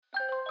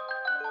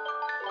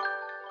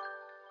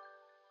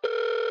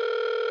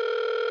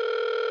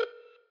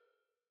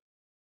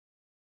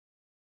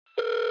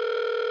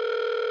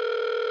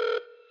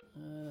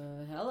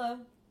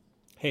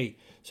Hey,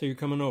 so you're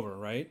coming over,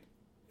 right?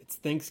 It's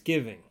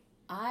Thanksgiving.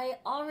 I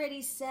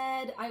already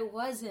said I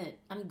wasn't.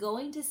 I'm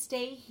going to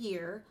stay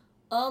here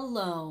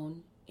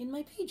alone in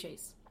my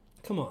PJs.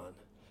 Come on.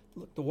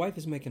 Look, the wife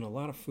is making a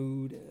lot of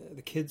food.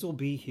 The kids will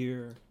be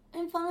here.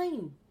 I'm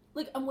fine.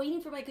 Look, I'm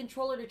waiting for my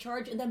controller to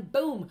charge and then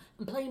boom,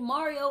 I'm playing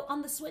Mario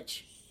on the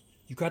Switch.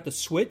 You got the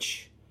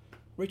Switch?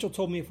 Rachel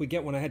told me if we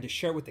get one, I had to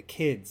share it with the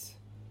kids.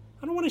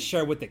 I don't want to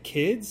share it with the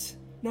kids.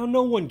 Now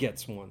no one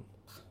gets one.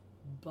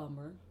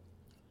 Bummer.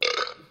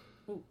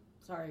 Ooh,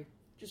 sorry.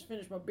 Just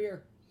finished my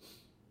beer.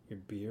 Your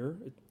beer?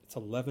 It's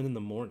 11 in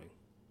the morning.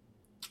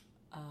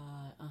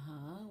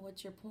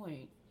 What's your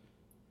point?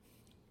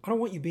 I don't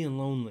want you being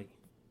lonely.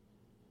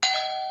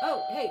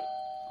 Oh, hey,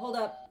 hold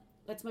up.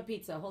 That's my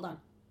pizza. Hold on.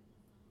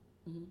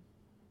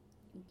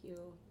 Thank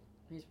you.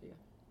 Here's for you.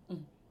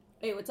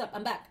 Hey, what's up?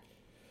 I'm back.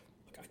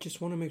 Look, I just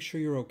want to make sure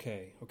you're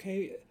okay,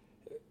 okay?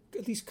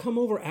 At least come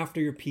over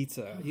after your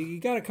pizza. You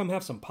gotta come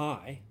have some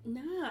pie.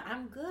 Nah,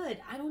 I'm good.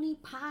 I don't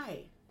eat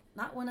pie.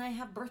 Not when I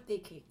have birthday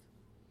cake.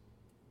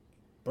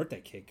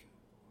 Birthday cake?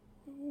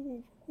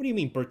 What do you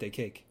mean birthday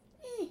cake?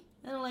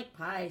 I don't like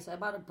pie, so I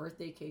bought a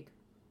birthday cake.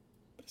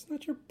 But it's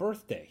not your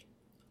birthday.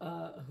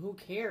 Who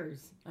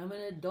cares? I'm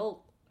an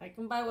adult. I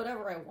can buy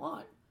whatever I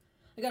want.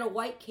 I got a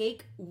white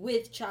cake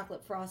with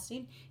chocolate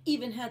frosting.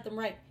 Even had them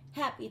write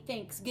Happy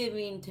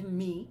Thanksgiving to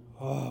me.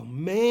 Oh,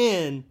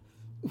 man.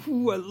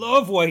 Ooh, I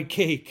love white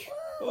cake.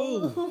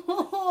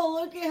 Oh,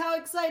 look at how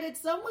excited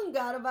someone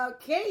got about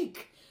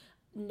cake.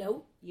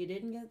 Nope, you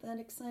didn't get that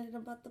excited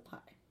about the pie.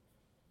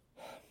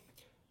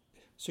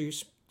 So you're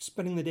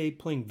spending the day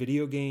playing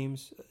video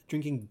games,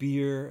 drinking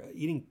beer,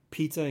 eating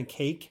pizza and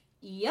cake?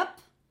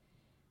 Yep.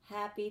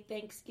 Happy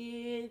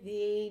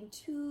Thanksgiving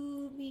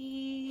to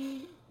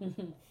me.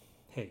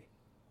 Hey,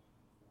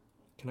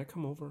 can I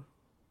come over?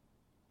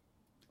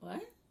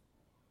 What?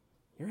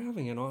 You're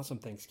having an awesome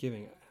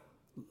Thanksgiving.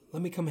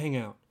 Let me come hang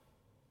out.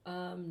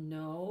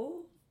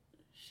 No.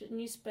 Shouldn't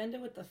you spend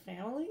it with the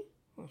family?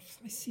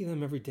 I see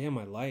them every day of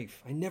my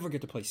life. I never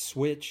get to play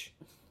Switch.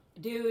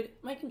 Dude,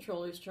 my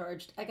controller's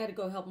charged. I gotta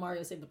go help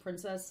Mario save the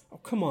princess. Oh,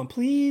 come on,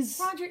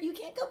 please. Roger, you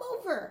can't come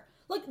over.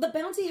 Look, the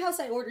bouncy house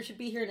I ordered should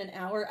be here in an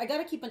hour. I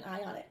gotta keep an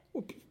eye on it.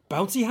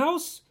 Bouncy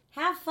house?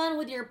 Have fun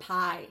with your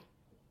pie.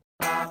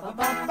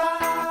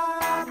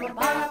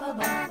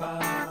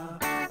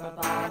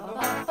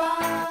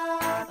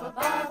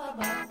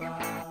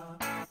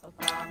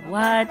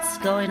 What's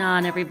going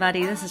on,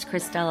 everybody? This is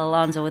Christelle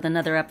Alonso with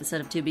another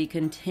episode of To Be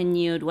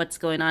Continued. What's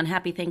going on?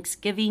 Happy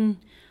Thanksgiving.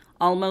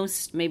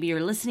 Almost. Maybe you're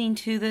listening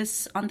to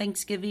this on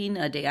Thanksgiving,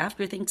 a day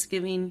after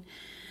Thanksgiving.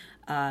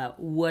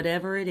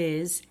 Whatever it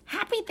is.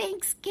 Happy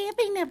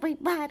Thanksgiving,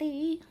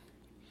 everybody.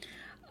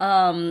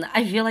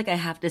 I feel like I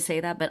have to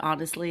say that, but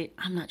honestly,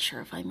 I'm not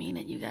sure if I mean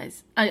it, you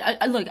guys.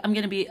 Look, I'm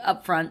going to be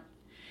upfront.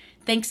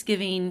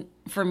 Thanksgiving,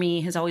 for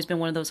me, has always been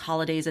one of those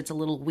holidays that's a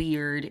little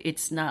weird.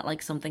 It's not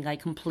like something I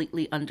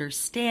completely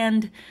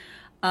understand.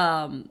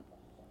 I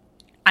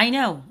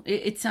know.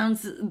 It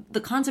sounds... The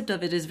concept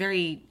of it is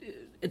very...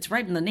 It's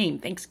right in the name.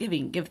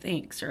 Thanksgiving. Give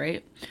thanks,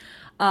 right?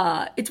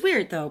 It's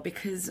weird, though,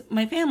 because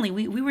my family,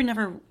 we were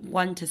never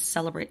one to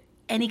celebrate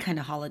any kind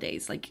of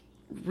holidays. Like,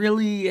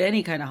 really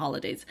any kind of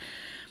holidays.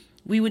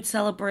 We would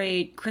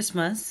celebrate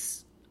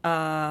Christmas...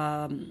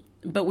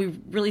 but we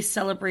really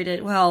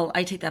celebrated, well,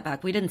 I take that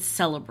back. We didn't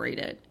celebrate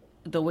it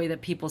the way that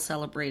people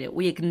celebrate it.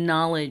 We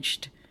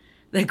acknowledged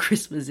that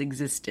Christmas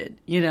existed,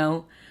 you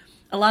know?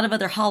 A lot of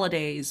other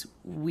holidays,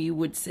 we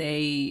would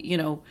say, you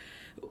know,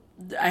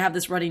 I have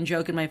this running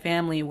joke in my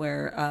family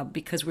where,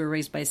 because we were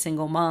raised by a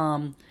single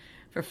mom,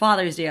 for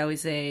Father's Day, I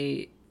always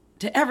say,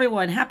 to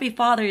everyone, Happy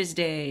Father's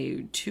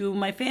Day. To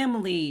my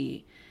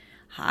family,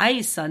 hi,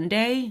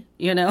 Sunday,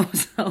 you know?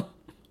 So,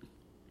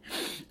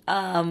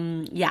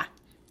 yeah.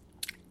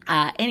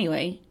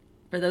 Anyway,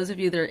 for those of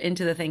you that are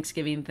into the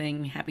Thanksgiving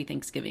thing, happy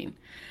Thanksgiving.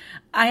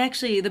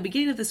 The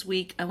beginning of this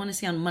week, I want to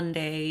say on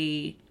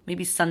Monday,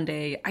 maybe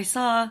Sunday, I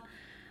saw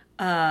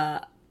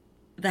the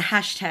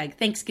hashtag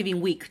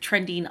Thanksgiving week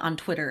trending on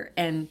Twitter.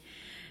 And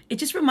it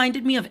just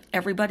reminded me of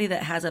everybody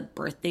that has a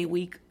birthday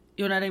week.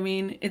 You know what I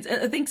mean? It's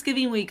a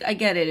Thanksgiving week. I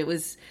get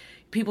it.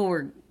 People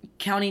were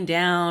counting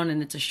down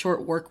and it's a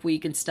short work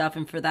week and stuff.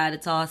 And for that,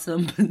 it's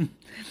awesome.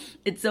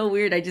 It's so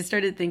weird. I just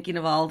started thinking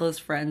of all those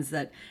friends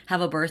that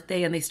have a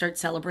birthday and they start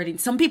celebrating.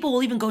 Some people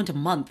will even go into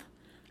month.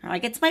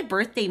 Like, it's my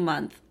birthday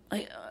month.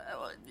 Like,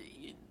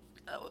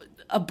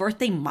 a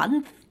birthday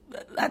month?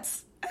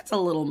 That's a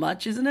little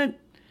much, isn't it?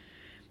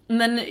 And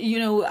then, you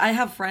know, I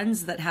have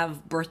friends that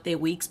have birthday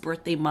weeks,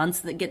 birthday months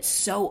that get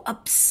so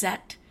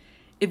upset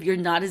if you're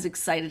not as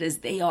excited as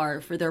they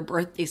are for their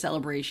birthday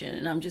celebration.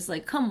 And I'm just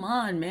like, come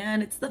on,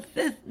 man. It's the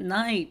 5th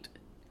night.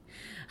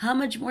 How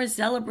much more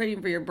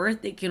celebrating for your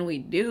birthday can we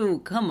do?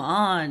 Come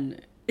on.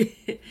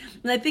 And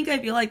I think I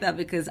feel like that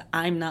because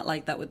I'm not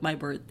like that with my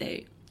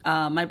birthday.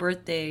 My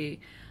birthday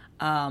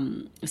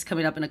is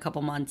coming up in a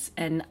couple months,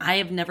 and I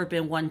have never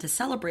been one to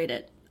celebrate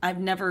it. I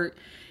remember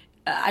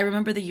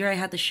the year I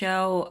had the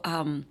show,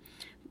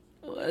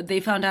 they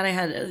found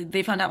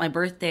out my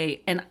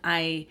birthday, and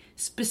I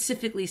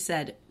specifically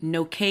said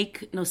no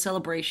cake, no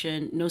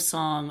celebration, no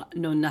song,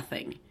 no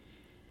nothing.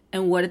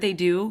 And what did they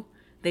do?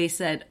 They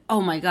said,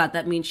 oh my God,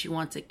 that means she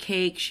wants a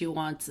cake, she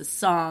wants a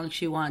song,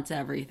 she wants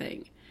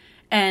everything.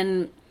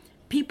 And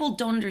people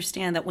don't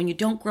understand that when you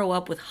don't grow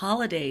up with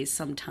holidays,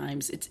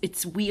 sometimes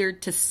it's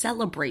weird to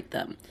celebrate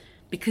them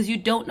because you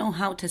don't know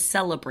how to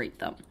celebrate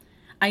them.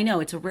 I know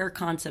it's a rare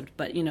concept,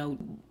 but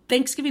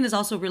Thanksgiving is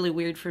also really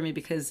weird for me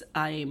because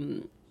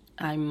I'm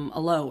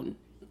alone.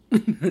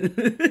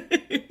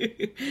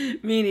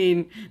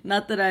 Meaning,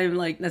 not that I'm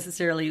like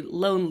necessarily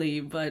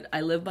lonely, but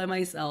I live by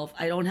myself.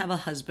 I don't have a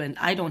husband.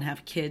 I don't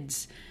have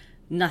kids.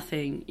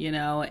 Nothing,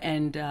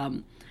 and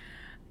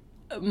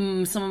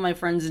some of my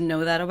friends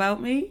know that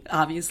about me,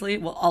 obviously.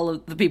 Well, all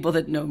of the people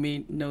that know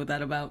me know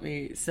that about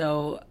me.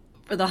 So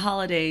for the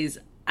holidays,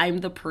 I'm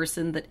the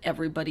person that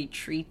everybody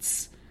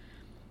treats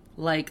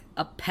like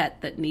a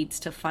pet that needs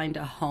to find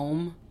a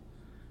home.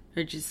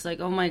 They're just like,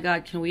 oh my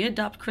God, can we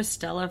adopt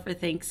Christella for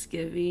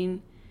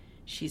Thanksgiving?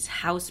 She's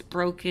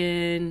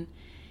housebroken.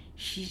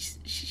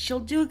 She'll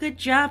do a good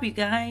job, you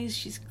guys.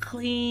 She's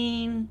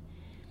clean.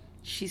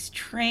 She's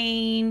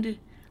trained.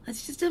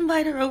 Let's just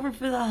invite her over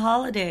for the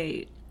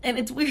holiday. And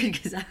it's weird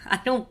because I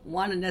don't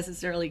want to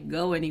necessarily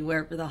go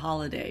anywhere for the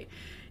holiday.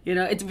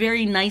 It's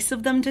very nice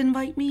of them to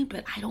invite me,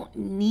 but I don't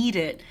need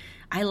it.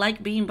 I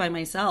like being by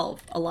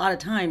myself a lot of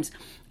times.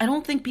 I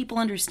don't think people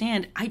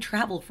understand I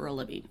travel for a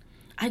living.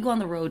 I go on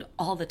the road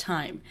all the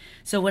time.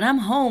 So when I'm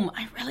home,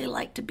 I really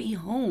like to be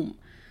home.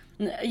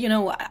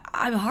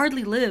 I've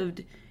hardly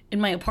lived in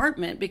my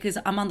apartment because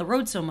I'm on the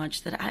road so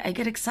much that I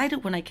get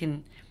excited when I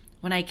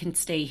can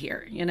stay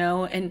here,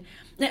 and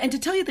to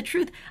tell you the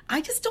truth,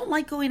 I just don't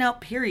like going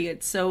out,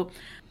 period. So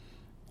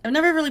I've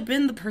never really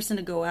been the person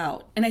to go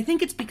out. And I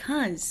think it's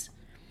because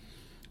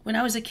when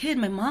I was a kid,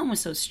 my mom was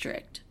so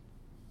strict,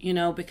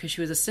 because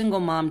she was a single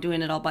mom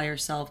doing it all by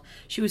herself.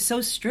 She was so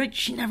strict,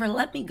 she never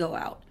let me go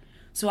out.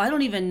 So I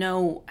don't even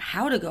know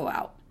how to go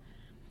out.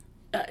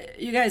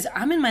 You guys,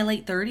 I'm in my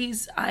late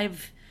 30s.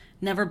 I've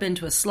never been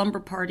to a slumber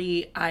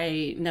party.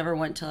 I never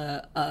went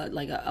to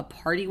a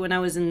party when I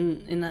was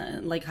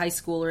in high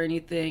school or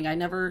anything. I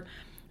never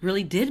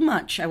really did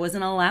much. I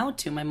wasn't allowed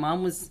to. My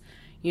mom was,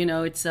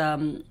 it's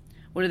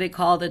what do they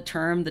call the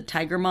term? The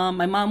tiger mom.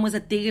 My mom was a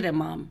tigre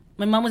mom.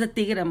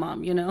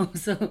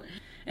 So,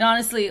 and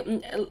honestly,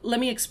 let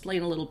me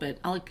explain a little bit.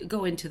 I'll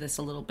go into this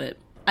a little bit.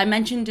 I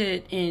mentioned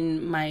it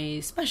in my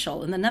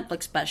special, in the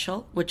Netflix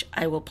special, which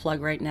I will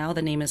plug right now.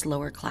 The name is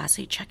Lower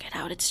Classy. Check it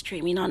out. It's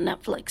streaming on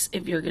Netflix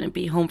if you're going to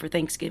be home for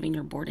Thanksgiving.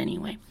 You're bored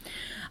anyway.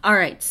 All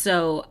right.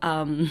 So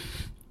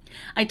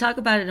I talk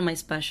about it in my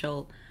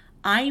special.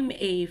 I'm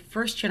a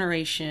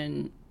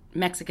first-generation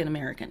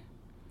Mexican-American.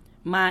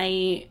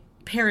 My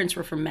parents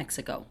were from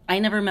Mexico. I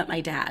never met my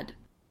dad.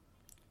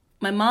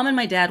 My mom and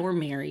my dad were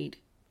married,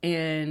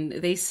 and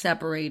they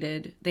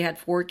separated. They had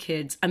 4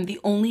 kids. I'm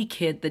the only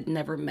kid that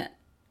never met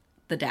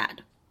the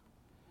dad.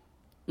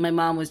 My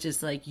mom was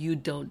just like, you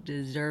don't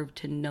deserve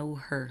to know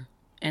her.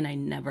 And I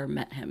never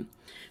met him.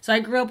 So I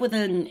grew up with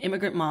an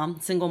immigrant mom,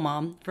 single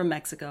mom from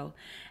Mexico.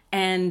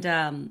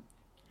 And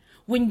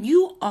when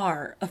you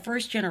are a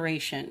first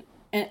generation,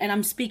 and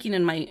I'm speaking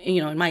in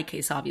my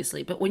case,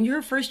 obviously, but when you're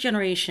a first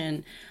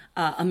generation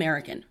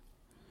American,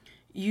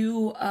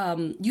 you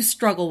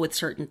struggle with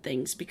certain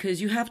things because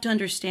you have to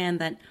understand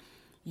that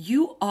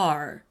you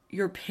are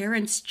your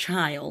parents'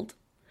 child,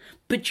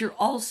 but you're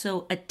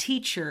also a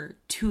teacher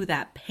to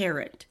that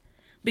parent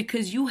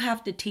because you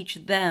have to teach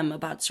them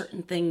about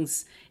certain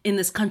things in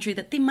this country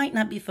that they might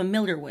not be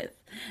familiar with,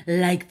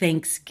 like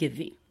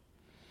Thanksgiving.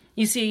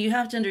 You see, you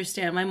have to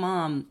understand, my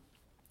mom,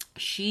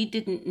 she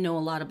didn't know a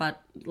lot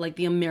about like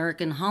the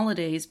American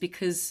holidays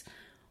because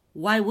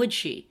why would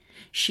she?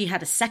 She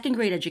had a second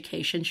grade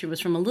education. She was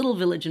from a little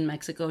village in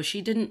Mexico. She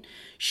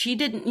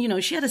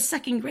had a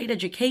second grade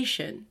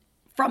education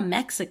from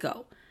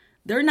Mexico.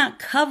 They're not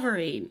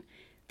covering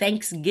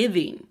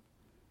Thanksgiving,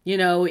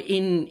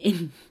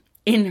 in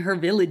her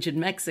village in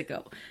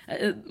Mexico.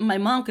 My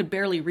mom could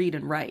barely read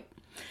and write.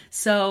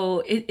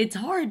 So it's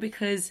hard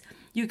because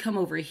you come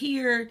over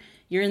here,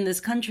 you're in this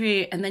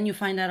country, and then you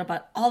find out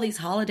about all these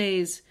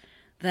holidays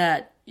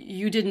that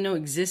you didn't know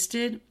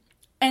existed.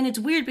 And it's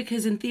weird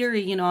because in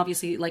theory,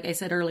 obviously, like I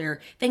said earlier,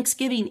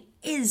 Thanksgiving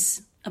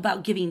is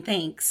about giving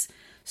thanks.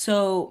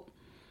 So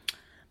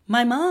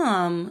my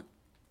mom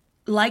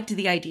liked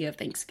the idea of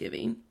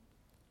Thanksgiving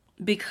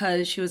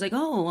because she was like,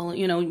 oh,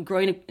 well,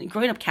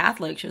 growing up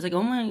Catholic, she was like,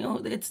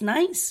 oh, it's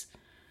nice.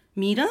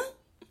 Mira,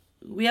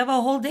 we have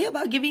a whole day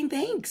about giving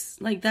thanks.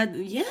 Like that,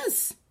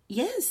 yes.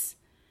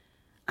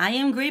 I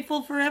am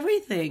grateful for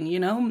everything,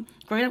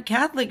 Growing up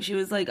Catholic, she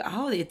was like,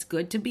 oh, it's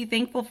good to be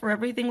thankful for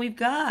everything we've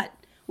got.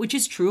 Which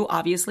is true,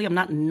 obviously. I'm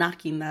not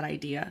knocking that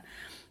idea.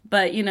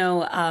 But,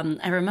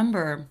 I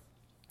remember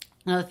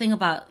the thing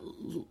about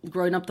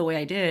growing up the way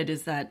I did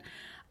is that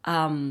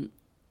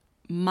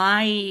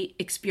my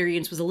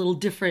experience was a little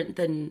different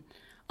than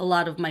a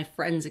lot of my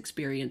friends'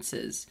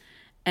 experiences.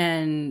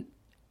 And,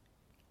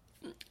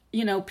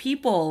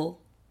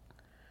 people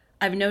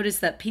I've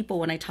noticed that people,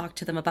 when I talk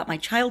to them about my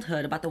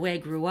childhood, about the way I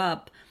grew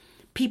up,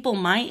 people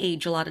my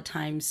age a lot of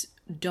times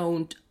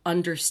don't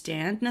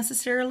understand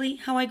necessarily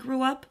how I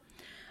grew up.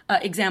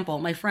 Example,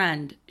 my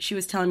friend, she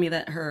was telling me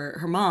that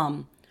her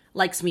mom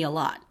likes me a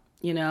lot.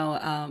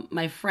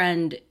 My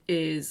friend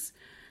is,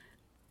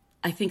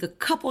 I think, a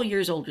couple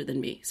years older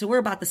than me. So we're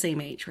about the same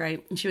age,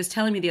 right? And she was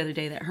telling me the other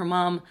day that her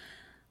mom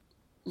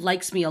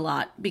likes me a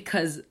lot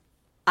because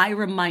I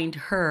remind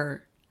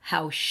her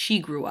how she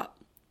grew up.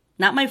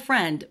 Not my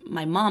friend,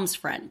 my mom's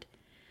friend.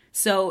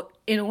 So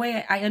in a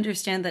way, I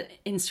understand that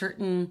in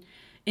certain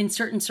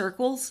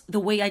circles, the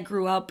way I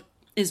grew up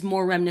is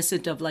more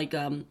reminiscent of like,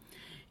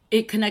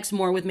 it connects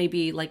more with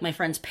maybe like my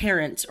friend's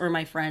parents or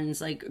my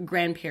friend's like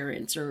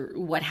grandparents or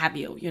what have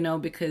you,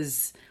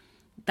 because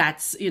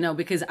that's,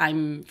 because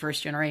I'm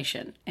first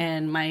generation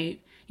and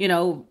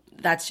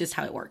that's just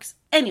how it works.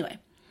 Anyway,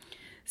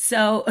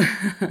 so,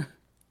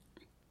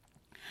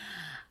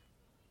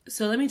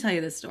 so let me tell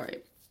you this story.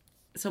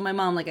 So my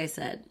mom, like I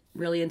said,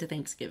 really into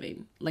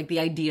Thanksgiving, like the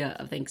idea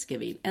of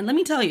Thanksgiving. And let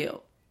me tell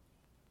you,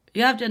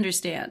 you have to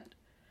understand,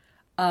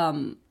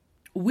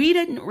 we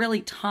didn't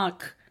really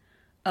talk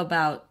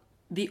about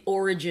the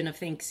origin of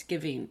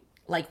Thanksgiving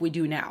like we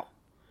do now.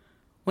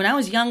 When I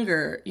was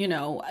younger,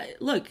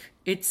 look,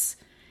 it's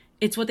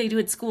what they do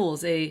at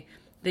schools. They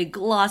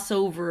gloss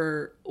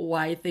over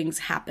why things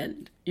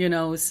happened,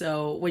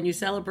 So when you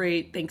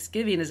celebrate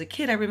Thanksgiving as a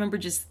kid, I remember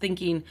just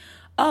thinking,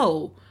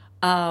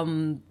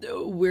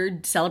 we're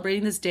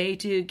celebrating this day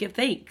to give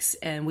thanks.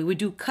 And we would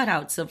do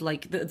cutouts of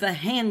like the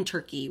hand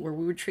turkey where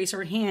we would trace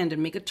our hand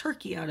and make a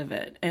turkey out of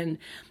it. And,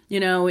 a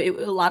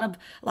lot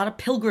of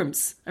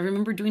pilgrims. I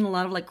remember doing a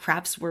lot of like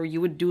crafts where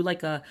you would do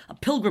like a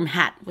pilgrim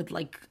hat with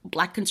like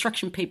black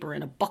construction paper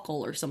and a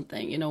buckle or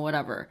something,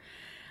 whatever.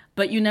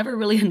 But you never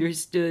really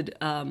understood,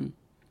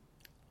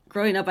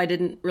 growing up, I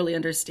didn't really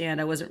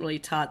understand. I wasn't really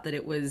taught that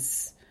it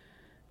was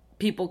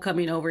people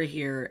coming over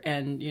here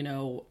and,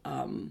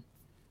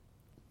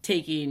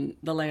 taking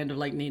the land of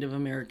like Native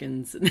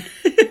Americans and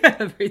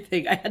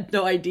everything. I had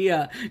no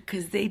idea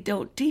because they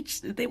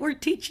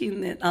weren't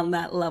teaching it on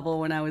that level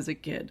when I was a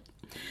kid.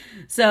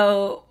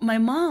 So my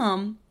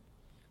mom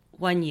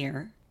one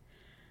year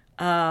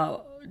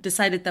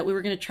decided that we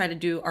were going to try to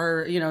do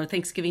our,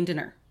 Thanksgiving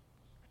dinner,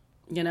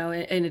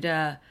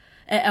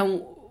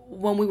 and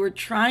when we were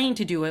trying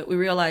to do it, we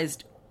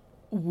realized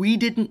we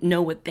didn't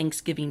know what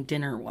Thanksgiving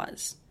dinner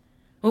was.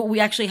 Well,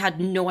 we actually had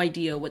no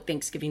idea what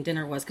Thanksgiving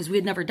dinner was because we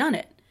had never done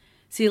it.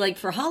 See, like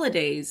for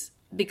holidays,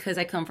 because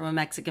I come from a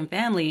Mexican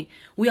family,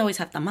 we always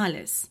have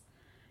tamales,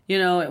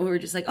 and we were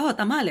just like, oh,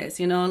 tamales,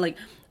 like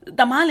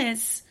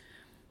tamales,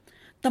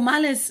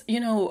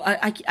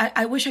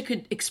 I wish I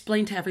could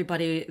explain to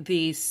everybody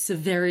the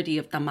severity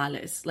of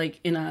tamales, like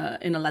in a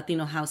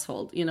Latino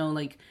household,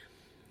 like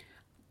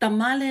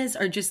tamales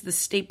are just the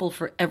staple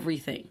for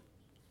everything.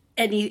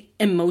 Any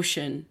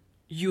emotion,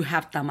 you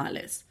have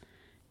tamales.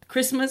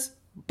 Christmas,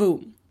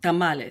 boom,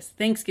 tamales.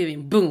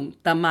 Thanksgiving, boom,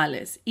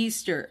 tamales.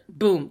 Easter,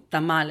 boom,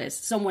 tamales.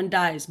 Someone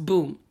dies,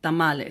 boom,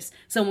 tamales.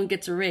 Someone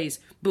gets a raise,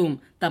 boom,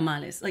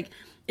 tamales. Like,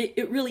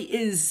 it really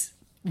is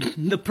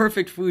the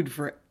perfect food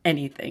for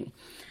anything.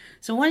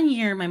 So one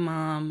year, my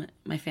mom,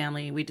 my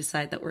family, we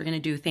decided that we're going to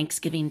do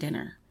Thanksgiving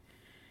dinner.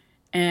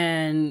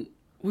 And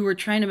we were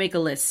trying to make a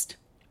list.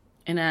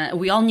 And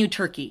we all knew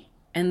turkey.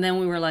 And then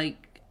we were like,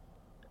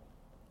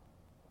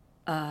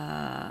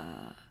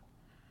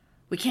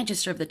 we can't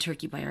just serve the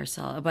turkey by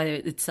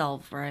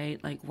itself,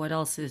 right? Like, what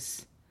else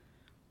is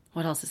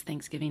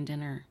Thanksgiving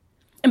dinner?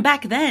 And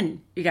back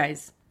then, you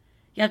guys,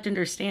 you have to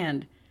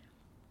understand,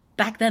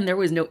 back then there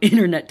was no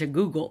internet to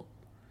Google.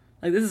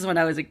 Like, this is when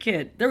I was a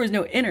kid. There was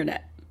no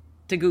internet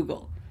to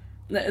Google.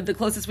 The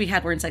closest we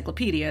had were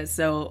encyclopedias.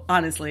 So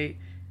honestly,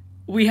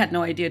 we had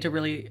no idea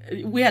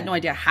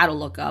how to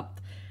look up.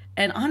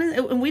 And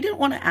we didn't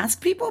want to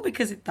ask people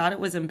because we thought it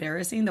was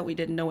embarrassing that we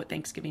didn't know what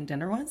Thanksgiving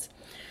dinner was.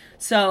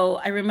 So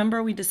I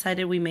remember we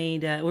decided we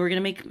were going to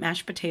make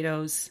mashed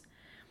potatoes.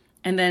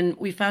 And then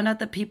we found out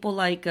that people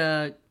like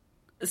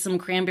some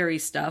cranberry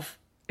stuff.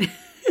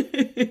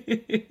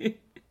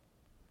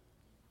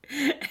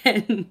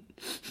 And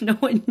no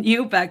one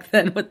knew back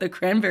then what the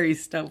cranberry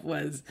stuff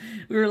was.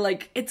 We were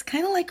like, it's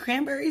kind of like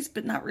cranberries,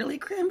 but not really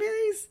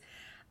cranberries.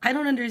 I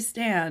don't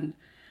understand.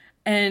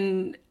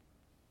 And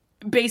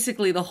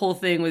basically the whole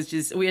thing was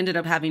just, we ended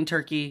up having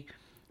turkey,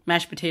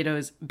 mashed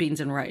potatoes, beans,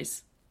 and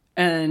rice.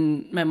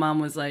 And my mom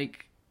was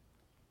like,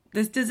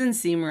 this doesn't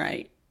seem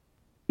right.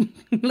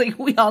 Like,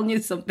 we all knew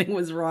something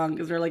was wrong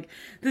because we're like,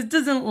 this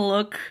doesn't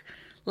look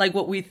like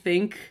what we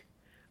think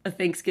a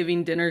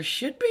Thanksgiving dinner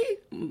should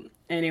be.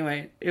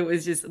 Anyway,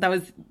 that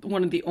was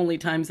one of the only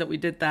times that we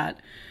did that.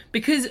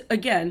 Because,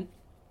 again,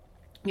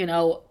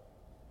 my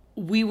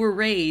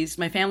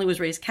family was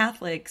raised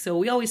Catholic, so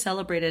we always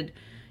celebrated,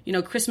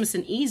 Christmas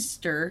and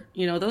Easter,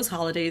 those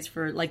holidays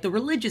for, like, the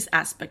religious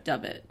aspect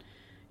of it.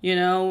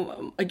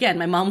 Again,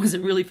 my mom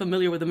wasn't really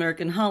familiar with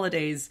American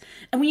holidays.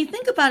 And when you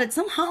think about it,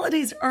 some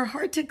holidays are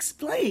hard to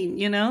explain,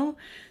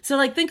 So,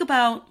 like, think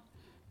about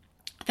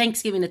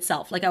Thanksgiving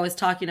itself. Like I was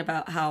talking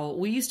about how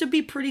we used to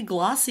be pretty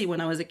glossy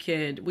when I was a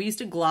kid. We used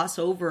to gloss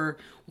over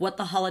what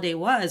the holiday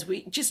was.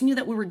 We just knew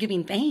that we were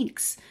giving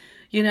thanks,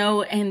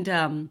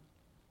 and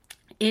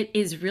it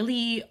is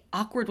really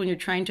awkward when you're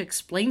trying to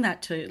explain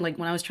that to, like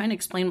when I was trying to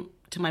explain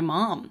to my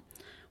mom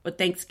what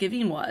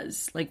Thanksgiving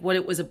was, like what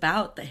it was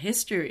about, the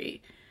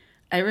history.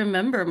 I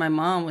remember my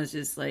mom was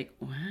just like,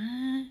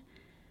 what?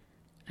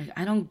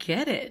 I don't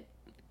get it.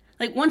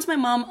 Like once my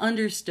mom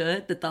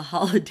understood that the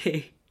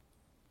holiday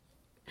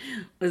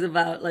was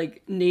about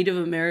like Native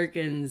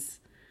Americans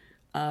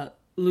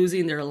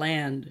losing their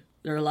land,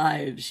 their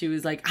lives, she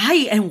was like,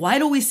 and why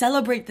do we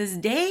celebrate this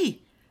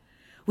day?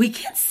 We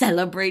can't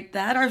celebrate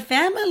that. Our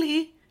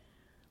family,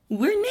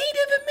 we're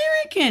Native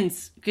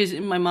Americans. Because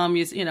my mom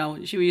used,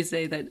 she would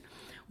say that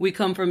we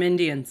come from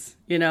Indians,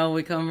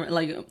 we come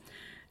like,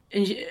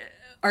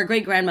 our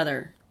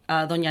great-grandmother,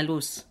 Doña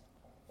Luz,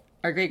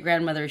 our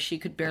great-grandmother, she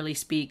could barely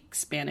speak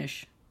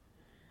Spanish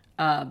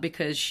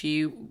because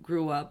she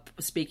grew up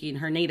speaking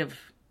her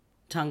native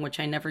tongue, which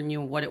I never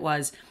knew what it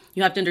was.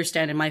 You have to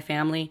understand, in my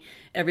family,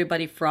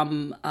 everybody that's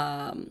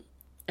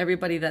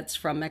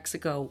from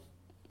Mexico,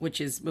 which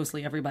is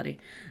mostly everybody,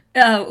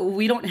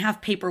 we don't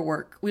have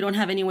paperwork. We don't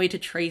have any way to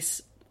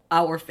trace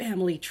our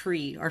family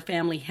tree, our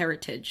family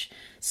heritage.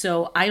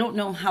 So I don't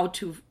know how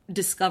to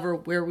discover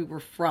where we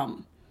were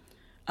from.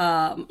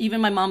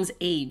 Even my mom's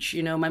age,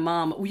 my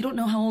mom, we don't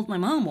know how old my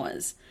mom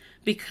was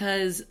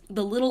because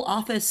the little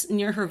office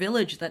near her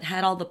village that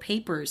had all the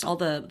papers, all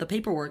the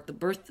paperwork, the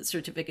birth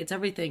certificates,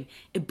 everything,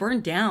 it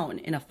burned down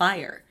in a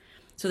fire.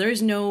 So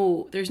there's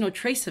no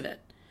trace of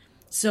it.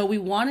 So we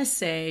want to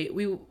say,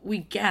 we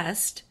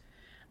guessed,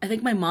 I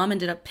think my mom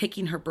ended up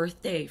picking her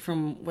birthday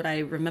from what I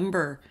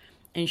remember,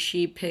 and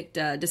she picked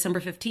December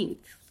 15th,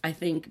 I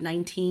think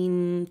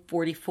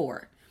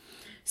 1944.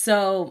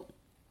 So,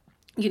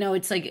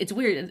 it's like, it's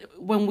weird.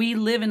 When we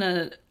live in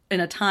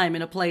a time,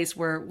 in a place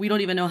where we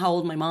don't even know how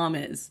old my mom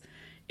is,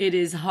 it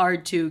is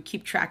hard to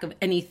keep track of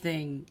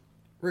anything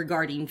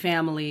regarding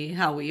family,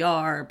 how we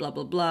are, blah,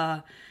 blah,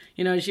 blah.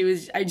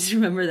 I just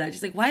remember that.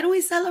 She's like, why do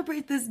we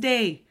celebrate this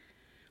day?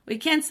 We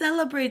can't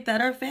celebrate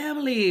that. Our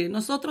family.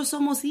 Nosotros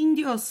somos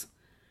indios.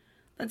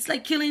 That's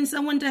like killing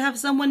someone to have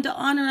someone to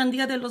honor on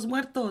Dia de los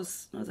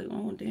Muertos. I was like,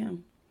 oh,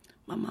 damn.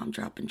 My mom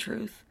dropping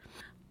truth.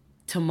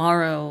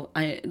 Tomorrow,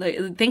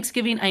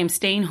 Thanksgiving, I am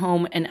staying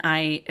home and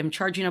I am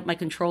charging up my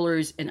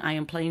controllers and I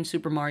am playing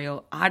Super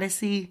Mario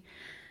Odyssey.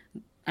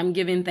 I'm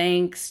giving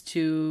thanks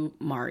to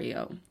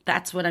Mario.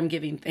 That's what I'm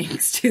giving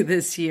thanks to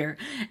this year.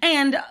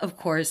 And of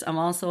course, I'm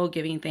also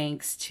giving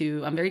thanks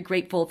to, I'm very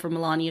grateful for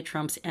Melania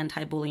Trump's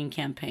anti-bullying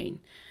campaign.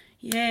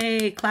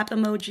 Yay, clap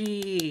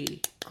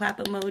emoji, clap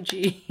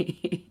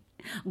emoji.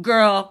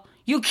 Girl,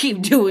 you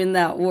keep doing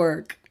that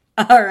work.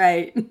 All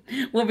right,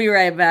 we'll be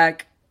right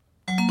back.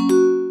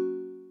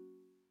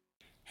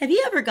 Have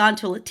you ever gone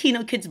to a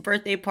Latino kid's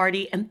birthday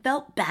party and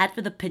felt bad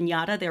for the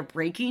piñata they're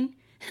breaking?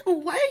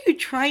 Why are you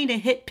trying to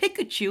hit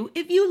Pikachu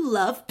if you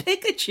love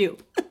Pikachu?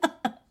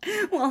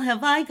 Well,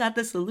 have I got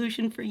the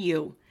solution for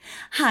you.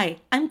 Hi,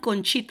 I'm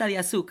Conchita de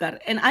Azúcar,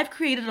 and I've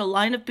created a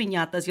line of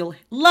piñatas you'll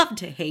love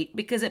to hate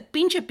because at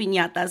Pinche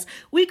Piñatas,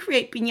 we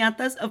create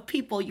piñatas of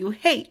people you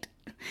hate.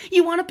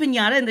 You want a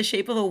piñata in the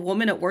shape of a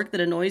woman at work that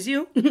annoys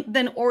you?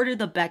 Then order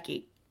the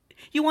Becky.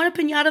 You want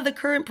a piñata of the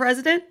current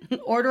president?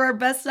 Order our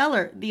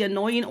bestseller, the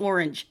Annoying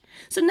Orange.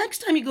 So next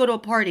time you go to a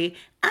party,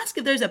 ask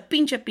if there's a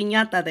pinche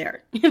piñata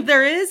there. If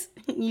there is,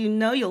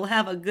 you'll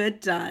have a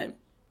good time.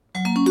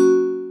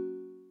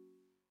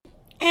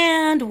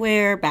 And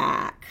we're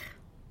back.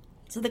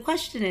 So the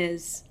question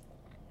is,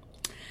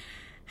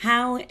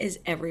 how is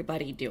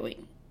everybody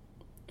doing?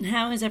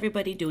 How is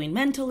everybody doing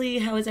mentally?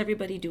 How is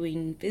everybody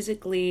doing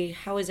physically?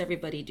 How is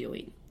everybody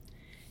doing?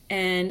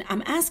 And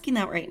I'm asking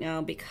that right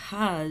now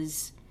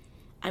because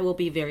I will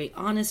be very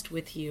honest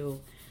with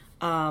you.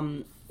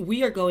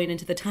 We are going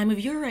into the time of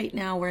year right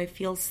now where I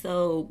feel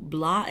so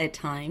blah at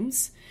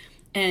times.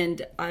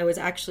 And I was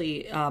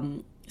actually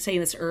saying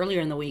this earlier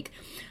in the week.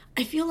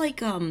 I feel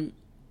like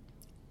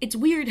it's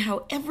weird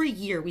how every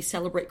year we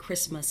celebrate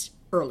Christmas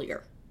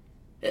earlier.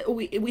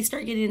 We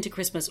start getting into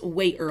Christmas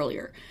way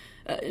earlier.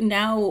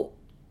 Now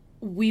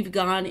we've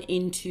gone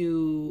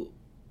into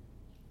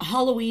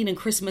Halloween and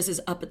Christmas is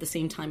up at the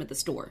same time at the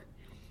store.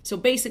 So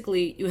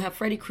basically, you have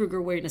Freddy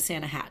Krueger wearing a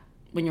Santa hat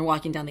when you're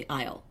walking down the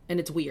aisle, and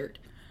it's weird.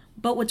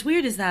 But what's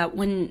weird is that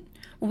when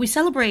we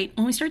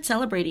start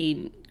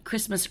celebrating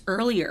Christmas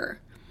earlier,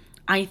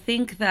 I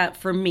think that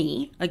for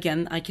me,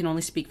 again, I can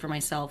only speak for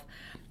myself,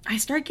 I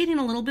start getting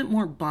a little bit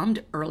more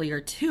bummed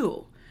earlier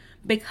too,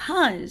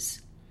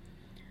 because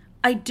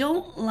I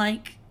don't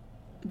like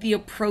the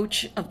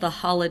approach of the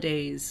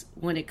holidays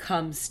when it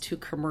comes to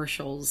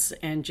commercials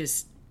and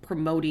just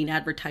promoting,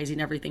 advertising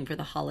everything for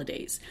the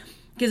holidays.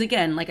 Because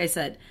again, like I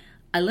said,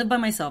 I live by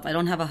myself. I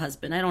don't have a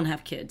husband. I don't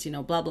have kids,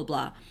 blah, blah,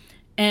 blah.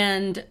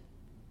 And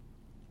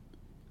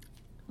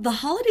the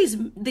holidays,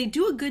 they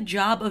do a good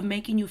job of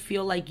making you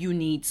feel like you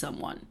need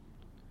someone.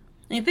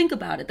 And you think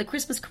about it, the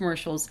Christmas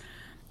commercials,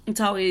 it's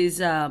always,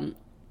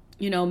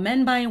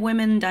 Men buying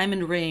women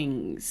diamond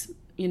rings,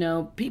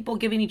 people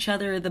giving each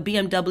other the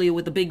BMW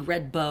with the big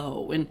red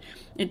bow. And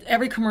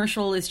every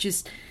commercial is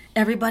just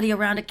everybody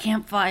around a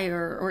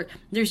campfire, or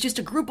there's just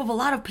a group of a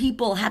lot of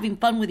people having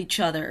fun with each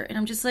other. And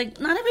I'm just like,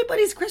 not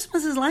everybody's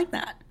Christmas is like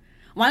that.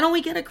 Why don't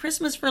we get a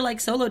Christmas for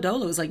like solo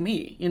dolos like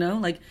me?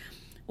 Like,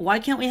 why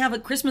can't we have a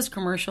Christmas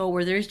commercial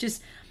where there's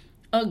just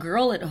a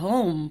girl at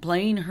home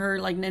playing her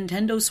like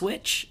Nintendo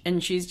Switch,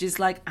 and she's just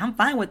like, I'm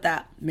fine with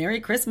that. Merry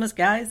Christmas,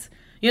 guys.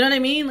 You know what I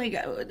mean? Like,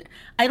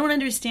 I don't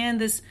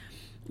understand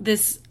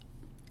this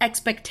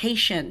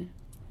expectation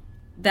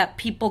that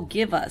people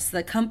give us,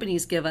 that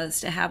companies give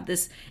us, to have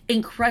this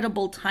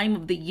incredible time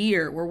of the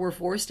year where we're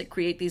forced to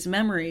create these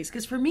memories.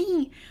 Because for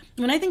me,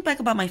 when I think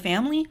back about my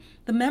family,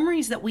 the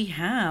memories that we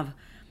have,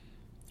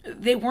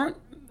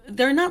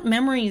 they're not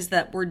memories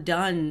that were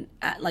done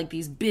at like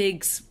these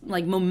big,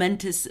 like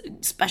momentous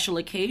special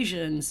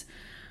occasions.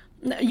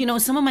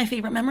 Some of my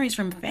favorite memories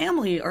from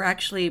family are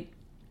actually,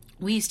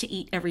 we used to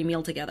eat every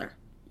meal together.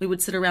 We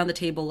would sit around the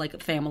table like a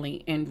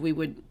family and we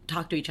would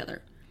talk to each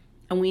other.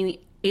 And we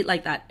ate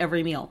like that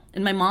every meal.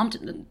 And my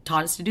mom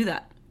taught us to do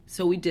that.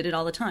 So we did it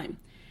all the time.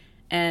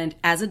 And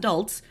as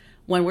adults,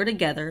 when we're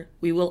together,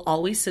 we will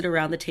always sit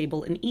around the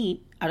table and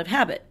eat out of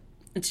habit.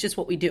 It's just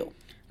what we do.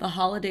 The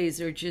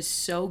holidays are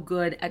just so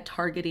good at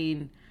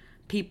targeting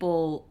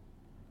people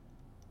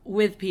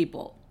with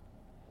people.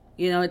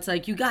 It's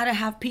like, you got to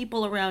have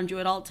people around you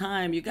at all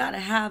time. You got to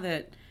have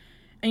it.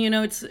 And,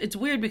 it's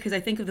weird because I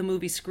think of the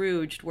movie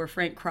Scrooged, where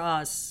Frank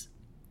Cross,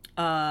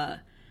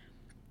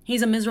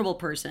 he's a miserable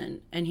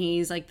person. And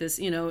he's like this,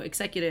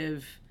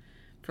 executive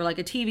for like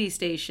a TV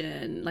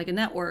station, like a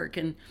network.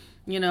 And,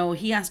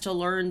 he has to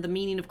learn the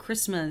meaning of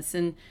Christmas.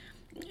 And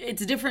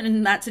it's different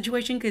in that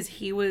situation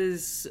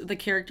because the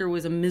character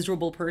was a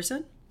miserable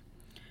person.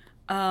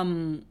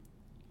 I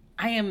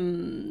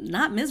am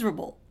not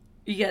miserable.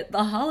 Yet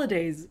the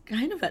holidays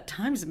kind of at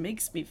times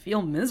makes me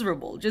feel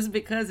miserable, just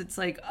because it's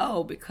like,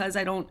 because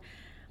I don't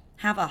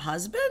have a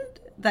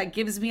husband that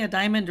gives me a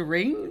diamond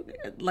ring.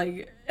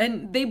 Like,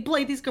 and they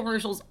play these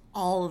commercials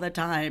all the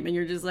time. And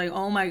you're just like,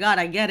 oh my God,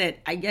 I get it.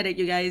 I get it,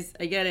 you guys.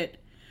 I get it.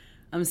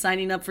 I'm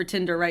signing up for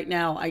Tinder right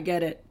now. I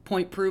get it.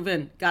 Point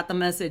proven. Got the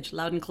message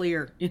loud and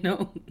clear,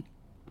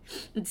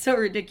 It's so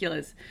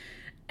ridiculous.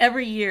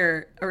 Every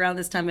year around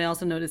this time, I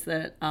also notice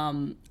that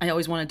I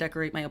always want to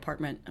decorate my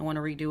apartment. I want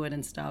to redo it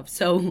and stuff.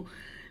 So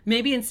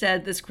maybe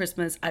instead this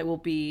Christmas, I will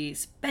be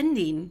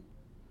spending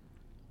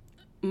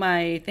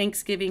my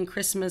Thanksgiving,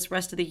 Christmas,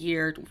 rest of the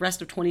year,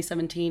 rest of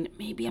 2017.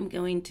 Maybe I'm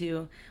going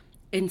to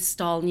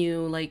install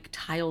new like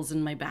tiles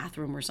in my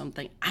bathroom or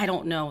something. I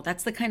don't know.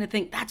 That's the kind of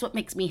thing. That's what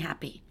makes me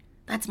happy.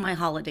 That's my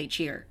holiday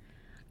cheer.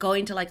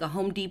 Going to like a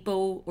Home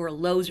Depot or a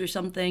Lowe's or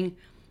something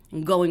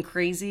and going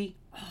crazy.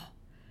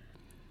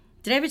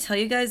 Did I ever tell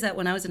you guys that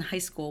when I was in high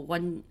school,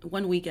 one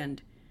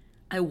weekend,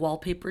 I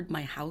wallpapered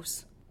my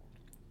house?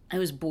 I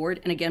was bored.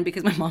 And again,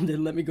 because my mom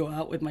didn't let me go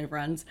out with my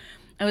friends,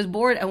 I was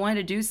bored. I wanted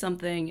to do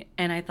something.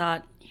 And I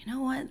thought, you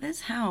know what?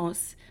 This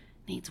house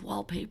needs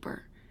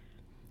wallpaper.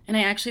 And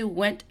I actually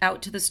went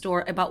out to the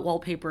store, I bought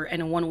wallpaper.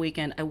 And in one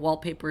weekend, I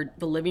wallpapered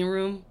the living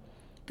room,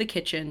 the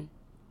kitchen,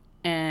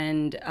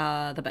 and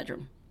the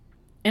bedroom.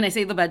 And I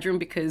say the bedroom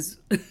because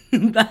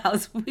the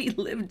house we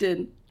lived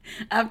in,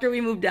 after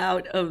we moved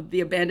out of the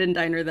abandoned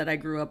diner that I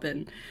grew up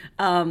in,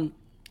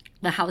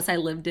 the house I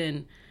lived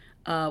in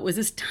was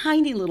this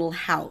tiny little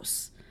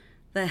house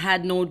that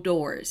had no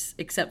doors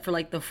except for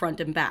like the front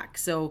and back.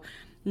 So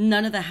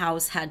none of the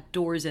house had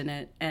doors in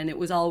it, and it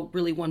was all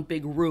really one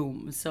big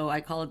room. So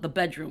I call it the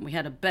bedroom. We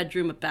had a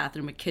bedroom, a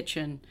bathroom, a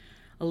kitchen,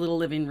 a little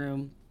living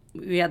room.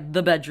 We had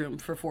the bedroom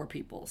for 4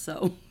 people.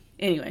 So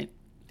anyway,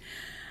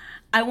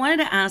 I wanted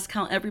to ask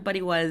how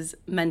everybody was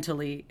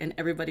mentally and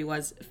everybody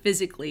was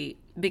physically,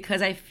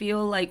 because I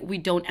feel like we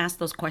don't ask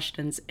those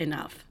questions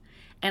enough.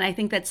 And I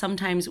think that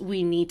sometimes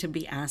we need to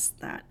be asked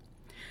that.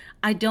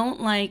 I don't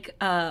like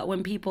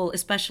when people,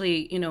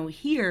 especially,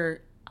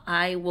 here,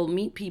 I will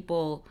meet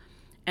people,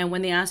 and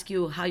when they ask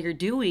you how you're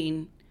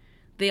doing,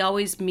 they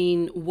always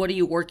mean, what are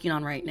you working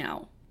on right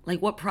now?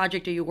 Like, what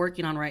project are you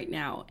working on right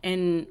now?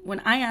 And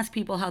when I ask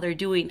people how they're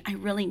doing, I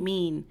really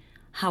mean,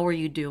 how are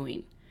you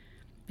doing?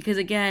 Because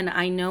again,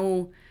 I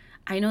know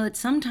that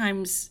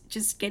sometimes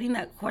just getting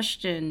that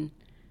question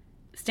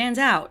stands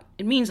out.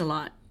 It means a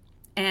lot.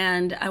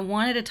 And I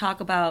wanted to talk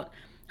about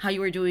how you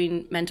were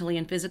doing mentally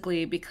and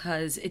physically,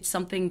 because it's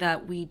something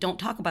that we don't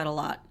talk about a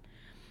lot,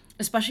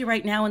 especially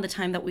right now in the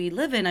time that we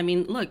live in. I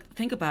mean, look,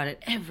 think about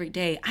it. Every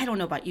day, I don't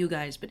know about you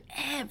guys, but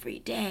every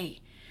day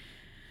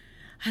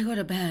I go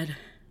to bed,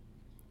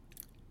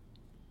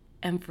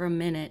 and for a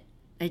minute,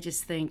 I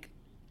just think,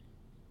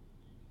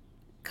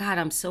 God,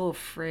 I'm so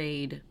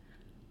afraid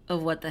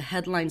of what the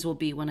headlines will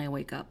be when I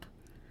wake up.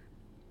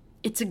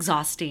 It's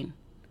exhausting.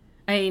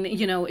 I mean,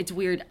 it's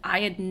weird. I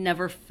had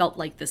never felt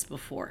like this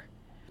before.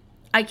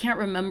 I can't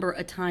remember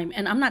a time,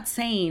 and I'm not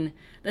saying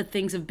that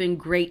things have been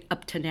great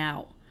up to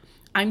now.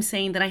 I'm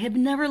saying that I have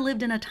never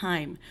lived in a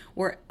time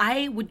where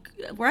I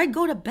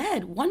go to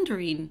bed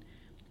wondering,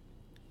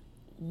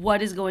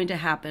 what is going to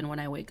happen when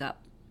I wake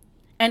up.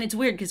 And it's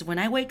weird because when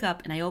I wake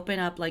up and I open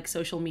up like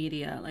social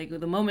media, like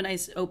the moment I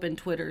open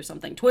Twitter or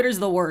something, Twitter's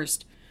the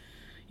worst.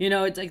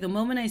 It's like the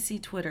moment I see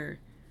Twitter,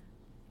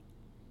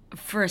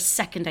 for a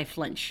second I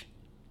flinch.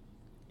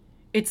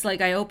 It's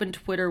like I open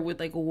Twitter with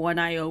like one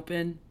eye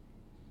open.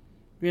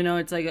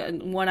 It's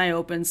like one eye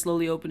open,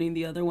 slowly opening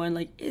the other one.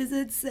 Like, is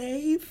it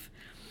safe?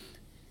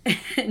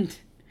 And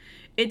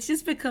it's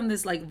just become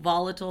this like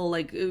volatile,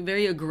 like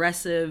very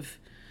aggressive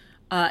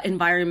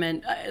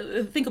environment.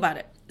 Think about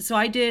it. So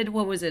I did,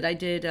 what was it? I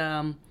did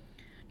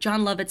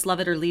John Lovett's Love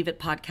It or Leave It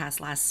podcast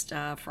last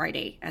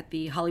Friday at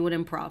the Hollywood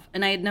Improv.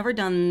 And I had never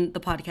done the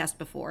podcast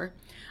before.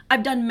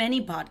 I've done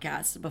many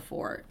podcasts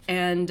before.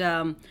 And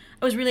I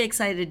was really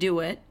excited to do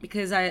it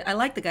because I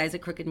like the guys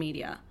at Crooked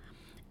Media.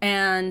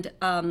 And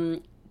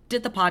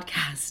did the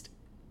podcast.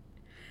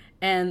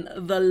 And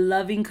the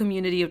loving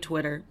community of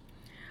Twitter.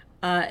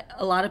 A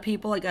lot of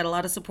people, I got a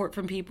lot of support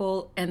from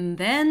people. And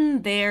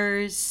then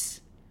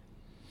there's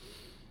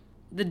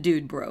the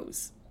dude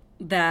bros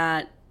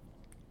that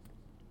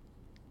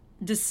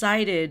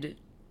decided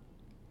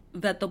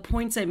that the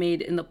points I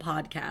made in the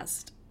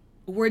podcast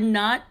were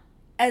not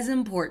as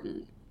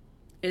important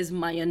as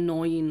my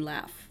annoying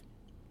laugh.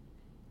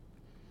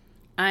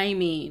 I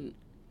mean,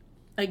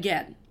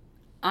 again,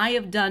 I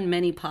have done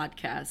many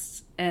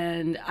podcasts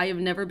and I have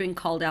never been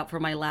called out for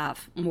my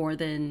laugh more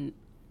than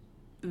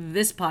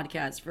this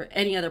podcast for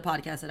any other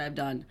podcast that I've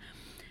done.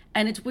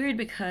 And it's weird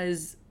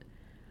because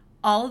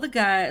all of the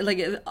guys, like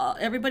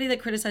everybody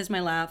that criticized my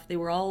laugh, they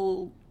were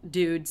all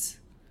dudes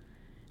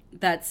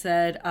that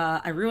said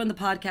I ruined the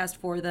podcast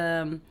for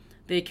them.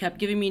 They kept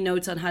giving me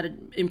notes on how to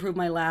improve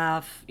my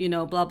laugh,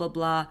 blah, blah,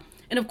 blah.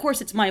 And of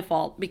course it's my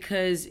fault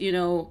because,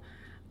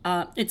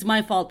 it's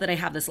my fault that I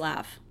have this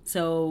laugh.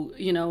 So,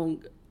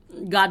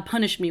 God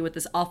punished me with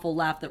this awful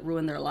laugh that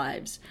ruined their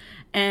lives.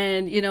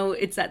 And,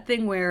 it's that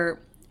thing where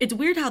it's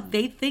weird how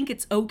they think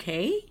it's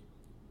okay.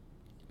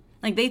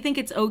 Like they think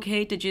it's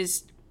okay to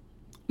just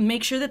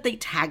make sure that they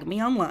tag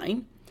me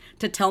online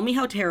to tell me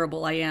how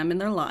terrible I am in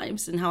their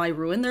lives and how I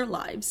ruin their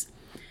lives.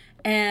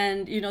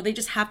 And, they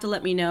just have to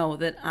let me know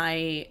that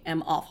I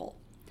am awful.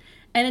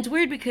 And it's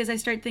weird because I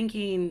start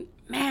thinking,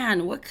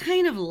 man, what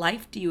kind of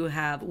life do you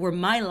have where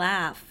my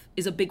laugh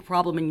is a big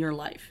problem in your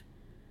life?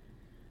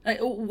 Like,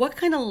 what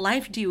kind of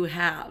life do you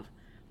have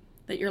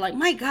that you're like,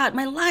 my God,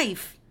 my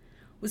life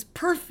was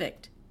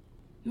perfect.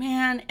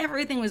 Man,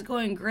 everything was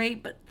going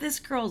great, but this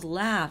girl's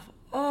laugh,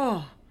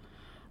 oh,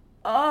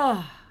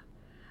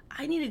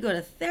 I need to go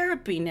to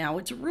therapy now.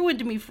 It's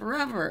ruined me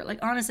forever. Like,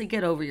 honestly,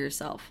 get over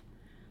yourself.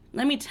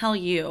 Let me tell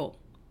you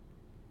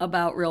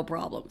about real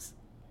problems,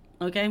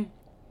 okay?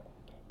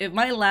 If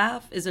my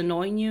laugh is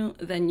annoying you,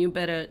 then you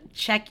better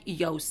check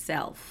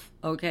yourself,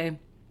 okay?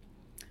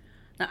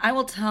 Now, I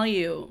will tell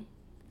you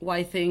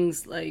why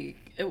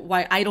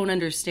I don't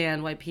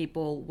understand why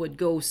people would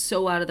go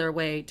so out of their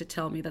way to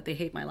tell me that they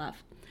hate my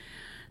laugh.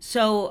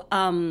 So,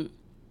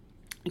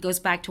 it goes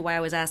back to why I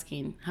was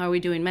asking, how are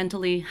we doing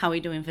mentally? How are we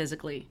doing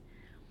physically?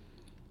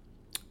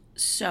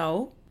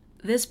 So,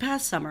 this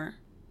past summer,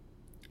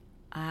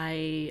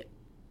 I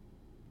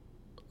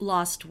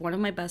lost one of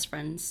my best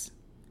friends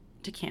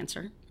to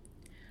cancer.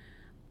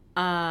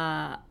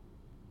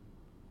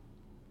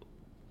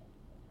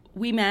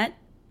 We met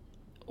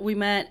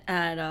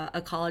at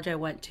a college I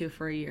went to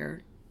for a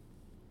year.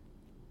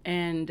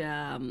 And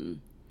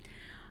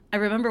I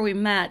remember we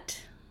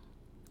met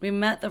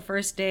the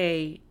first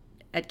day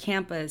at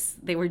campus.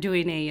 They were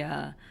doing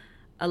a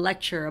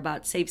lecture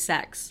about safe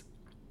sex.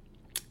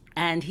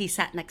 And he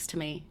sat next to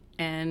me.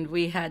 And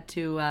we had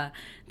to,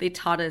 they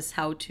taught us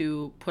how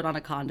to put on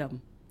a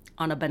condom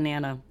on a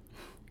banana.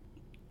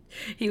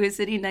 He was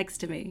sitting next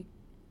to me.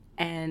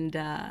 And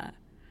I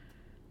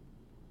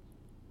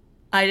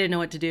didn't know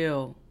what to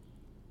do.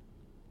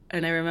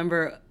 And I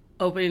remember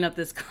opening up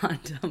this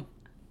condom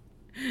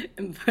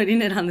and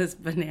putting it on this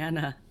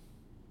banana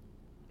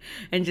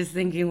and just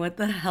thinking, what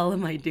the hell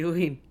am I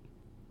doing?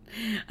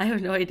 I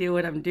have no idea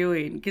what I'm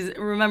doing. Because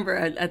remember,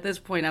 at this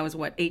point, I was,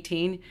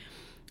 18?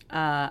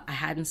 I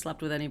hadn't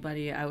slept with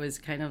anybody. I was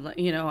kind of like,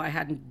 I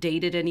hadn't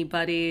dated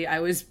anybody. I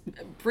was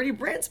pretty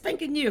brand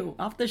spanking new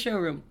off the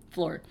showroom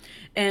floor.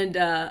 And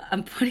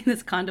I'm putting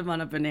this condom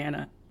on a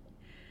banana.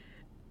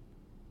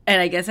 And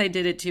I guess I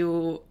did it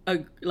too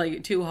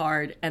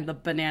hard, and the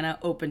banana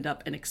opened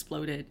up and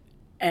exploded.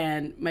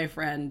 And my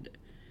friend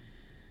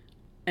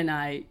and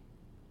I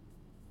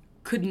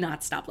could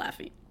not stop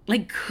laughing.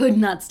 Could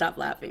not stop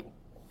laughing.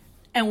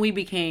 And we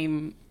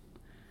became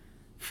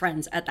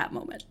friends at that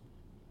moment.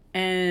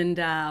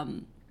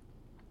 And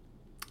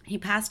he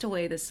passed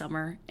away this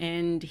summer,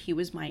 and he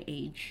was my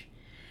age.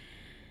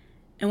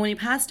 And when he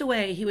passed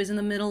away, he was in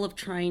the middle of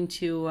trying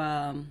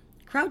to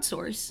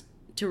crowdsource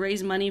to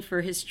raise money for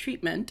his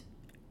treatment,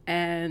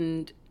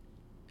 and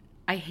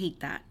I hate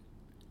that.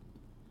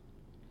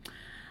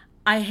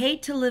 I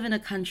hate to live in a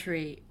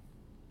country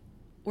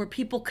where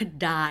people could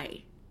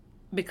die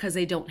because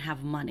they don't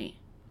have money.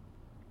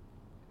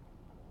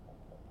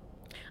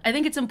 I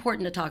think it's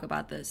important to talk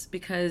about this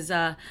because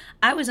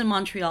I was in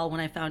Montreal when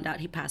I found out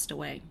he passed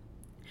away.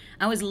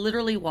 I was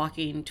literally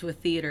walking to a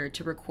theater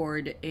to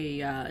record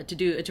a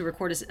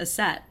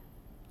set,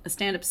 a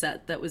stand-up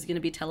set that was going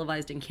to be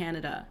televised in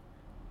Canada,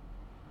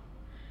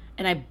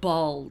 and I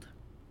bawled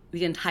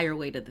the entire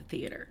way to the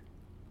theater.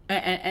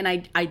 And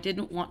I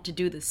didn't want to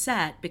do the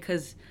set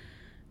because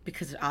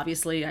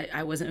obviously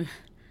I wasn't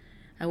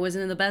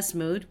in the best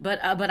mood,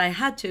 but I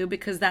had to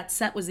because that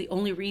set was the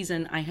only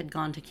reason I had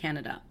gone to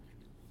Canada.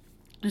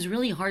 It was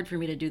really hard for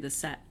me to do the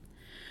set.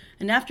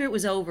 And after it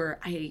was over,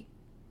 I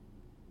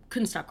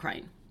couldn't stop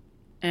crying.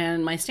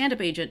 And my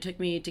stand-up agent took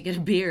me to get a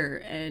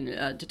beer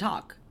and to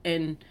talk.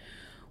 And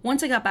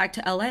once I got back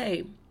to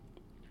LA,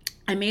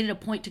 I made it a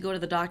point to go to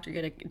the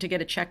doctor to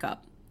get a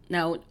checkup.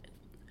 Now,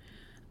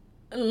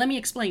 let me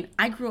explain.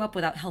 I grew up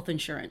without health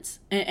insurance.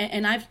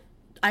 And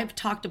I've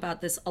talked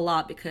about this a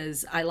lot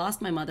because I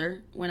lost my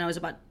mother when I was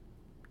about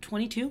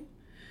 22.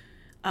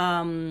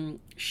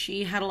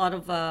 She had a lot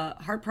of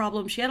heart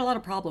problems. She had a lot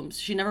of problems.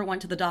 She never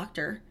went to the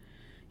doctor.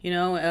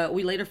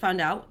 We later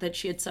found out that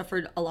she had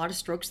suffered a lot of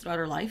strokes throughout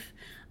her life.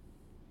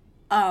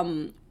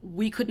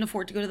 We couldn't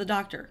afford to go to the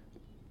doctor.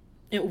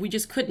 We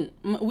just couldn't.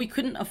 We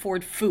couldn't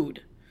afford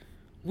food.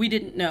 We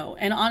didn't know.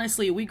 And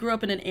honestly, we grew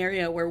up in an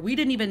area where we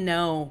didn't even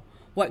know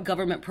what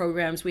government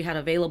programs we had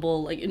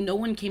available. Like, no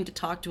one came to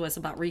talk to us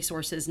about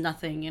resources,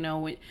 nothing,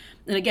 And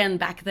again,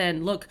 back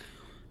then, look,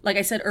 like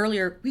I said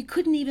earlier, we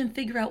couldn't even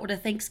figure out what a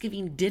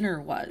Thanksgiving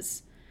dinner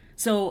was.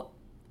 So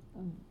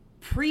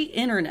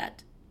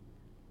pre-internet,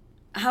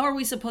 how are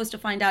we supposed to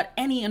find out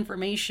any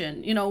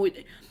information?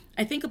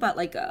 I think about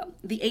like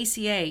the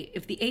ACA.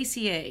 If the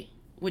ACA,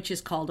 which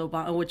is called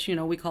Obama, which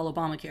we call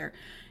Obamacare,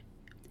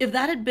 if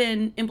that had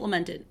been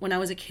implemented when I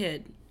was a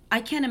kid, I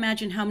can't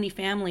imagine how many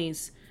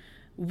families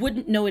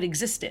wouldn't know it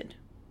existed.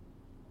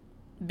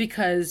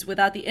 Because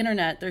without the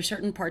internet, there are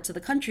certain parts of the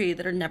country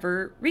that are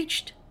never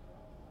reached.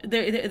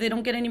 They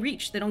don't get any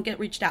reach. They don't get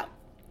reached out.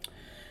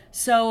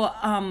 So,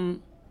 I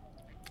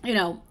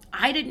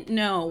didn't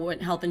know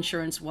what health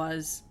insurance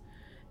was.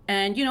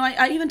 And,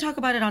 I even talk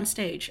about it on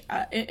stage.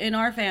 In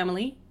our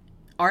family,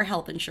 our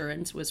health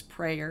insurance was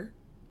Prayer,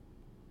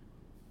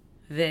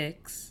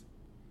 Vicks,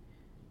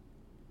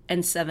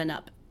 and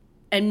 7-Up.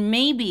 And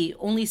maybe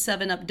only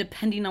 7-Up,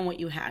 depending on what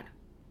you had.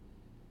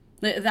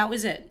 That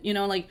was it.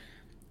 Like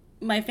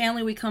my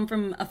family, we come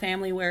from a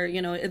family where,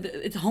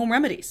 it's home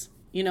remedies.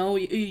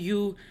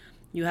 You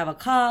have a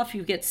cough,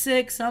 you get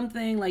sick,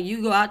 something, like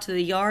you go out to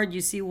the yard, you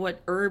see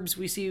what herbs,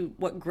 we see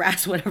what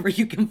grass, whatever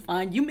you can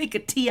find. You make a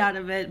tea out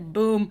of it,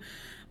 boom,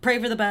 pray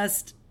for the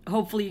best.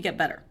 Hopefully you get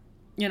better,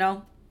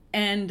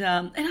 And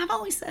I've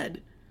always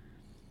said,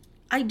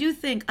 I do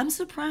think, I'm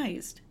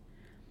surprised.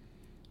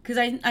 Because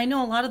I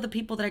know a lot of the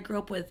people that I grew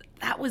up with,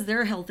 that was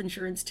their health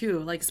insurance too,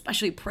 like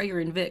especially Prayer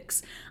and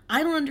Vicks.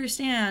 I don't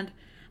understand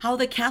how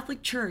the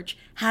Catholic Church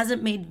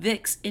hasn't made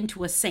Vicks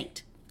into a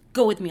saint.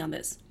 Go with me on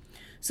this.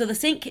 So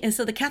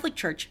the Catholic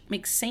Church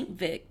makes Saint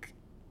Vicks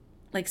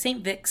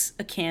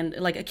a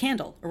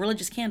candle, a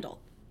religious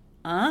candle.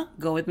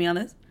 Go with me on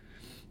this.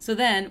 So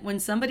then when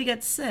somebody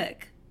gets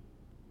sick,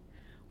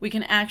 we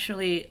can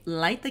actually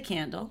light the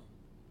candle,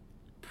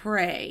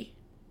 pray,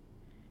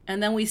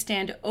 and then we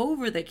stand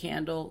over the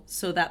candle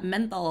so that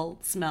menthol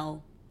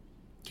smell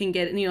can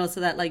get, so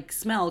that like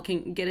smell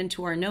can get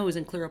into our nose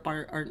and clear up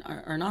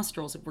our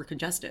nostrils if we're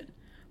congested.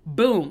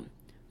 Boom.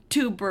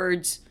 2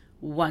 birds,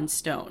 1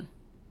 stone.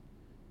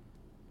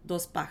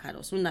 Dos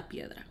pájaros, una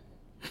piedra.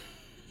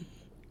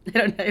 I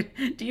don't know.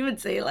 Do you even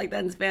say it like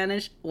that in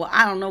Spanish? Well,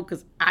 I don't know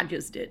because I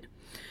just did.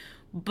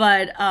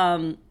 But,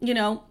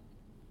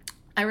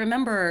 I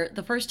remember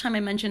the first time I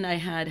mentioned I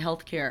had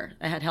health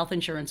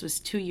insurance was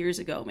 2 years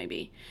ago,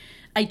 maybe.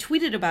 I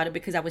tweeted about it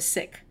because I was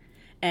sick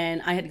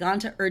and I had gone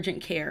to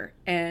urgent care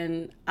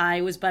and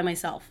I was by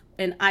myself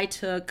and I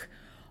took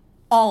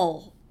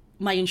all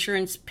my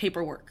insurance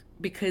paperwork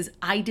because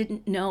I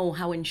didn't know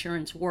how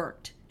insurance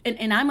worked.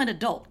 And I'm an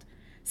adult.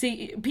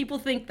 See, people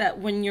think that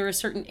when you're a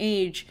certain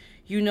age,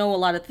 you know a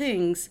lot of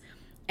things.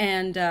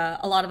 And a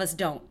lot of us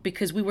don't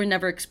because we were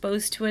never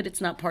exposed to it.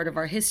 It's not part of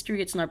our history.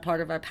 It's not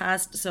part of our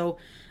past. So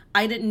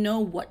I didn't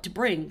know what to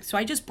bring. So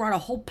I just brought a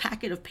whole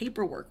packet of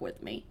paperwork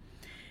with me.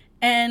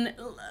 And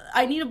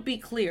I need to be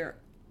clear.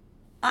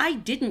 I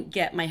didn't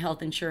get my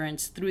health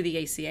insurance through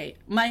the ACA.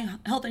 My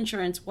health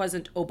insurance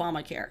wasn't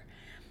Obamacare.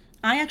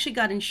 I actually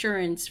got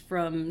insurance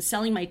from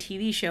selling my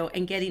TV show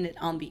and getting it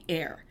on the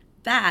air.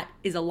 That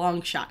is a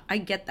long shot. I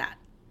get that.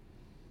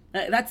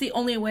 That's the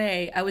only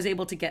way I was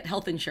able to get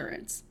health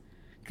insurance.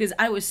 Because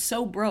I was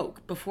so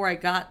broke before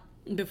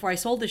I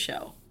sold the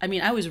show. I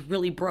mean, I was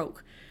really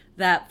broke.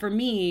 That for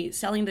me,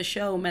 selling the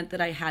show meant that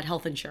I had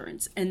health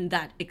insurance. And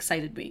that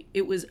excited me.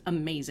 It was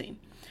amazing.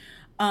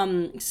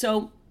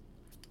 So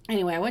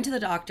anyway, I went to the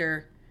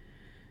doctor.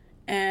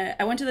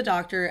 I went to the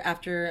doctor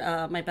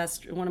after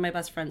one of my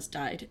best friends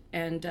died.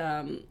 And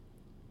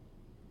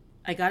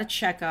I got a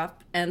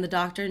checkup. And the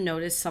doctor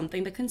noticed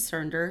something that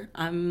concerned her.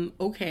 I'm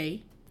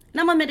okay.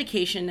 And I'm on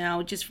medication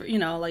now just for,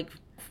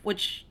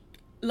 which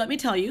let me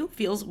tell you,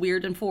 feels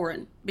weird and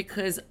foreign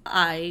because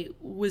I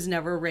was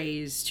never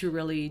raised to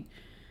really,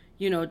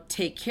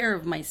 take care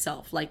of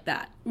myself like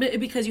that.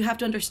 Because you have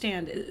to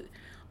understand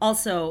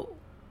also,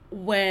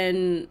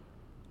 when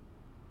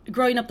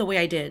growing up the way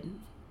I did,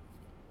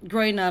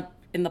 growing up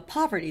in the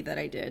poverty that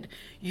I did,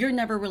 you're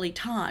never really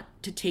taught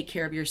to take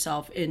care of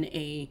yourself in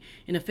a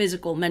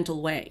physical,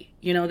 mental way.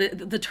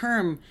 The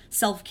term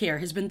self-care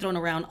has been thrown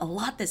around a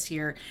lot this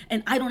year,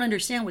 and I don't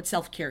understand what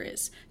self-care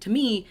is. To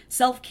me,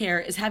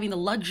 self-care is having the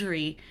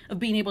luxury of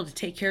being able to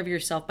take care of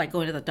yourself by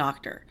going to the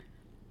doctor,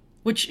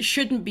 which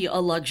shouldn't be a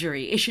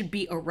luxury. It should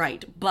be a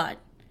right, but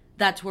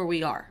that's where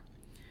we are.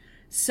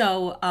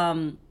 So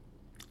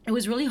it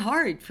was really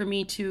hard for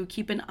me to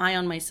keep an eye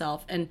on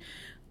myself and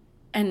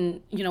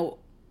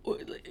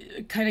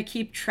kind of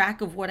keep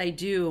track of what I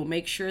do,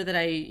 make sure that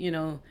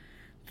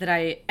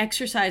I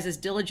exercise as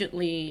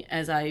diligently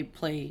as I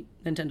play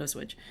Nintendo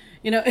Switch.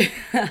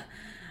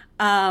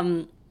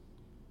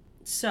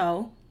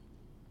 So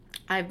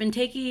I've been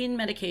taking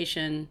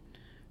medication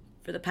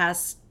for the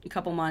past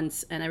couple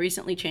months, and I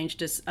recently changed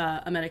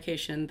to a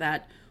medication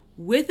that,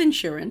 with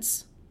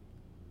insurance,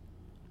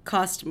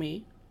 cost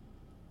me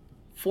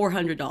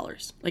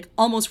 $400, like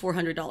almost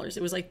 $400.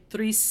 It was like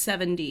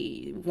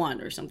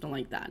 $371 or something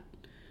like that.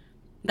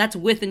 That's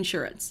with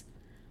insurance.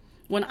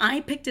 When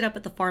I picked it up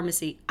at the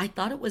pharmacy, I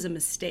thought it was a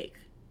mistake.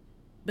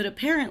 But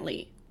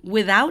apparently,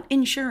 without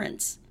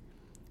insurance,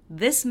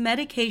 this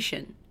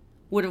medication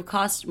would have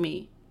cost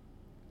me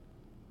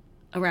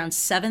around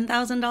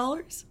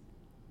 $7,000.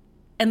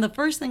 And the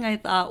first thing I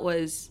thought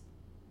was,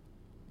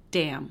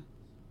 damn,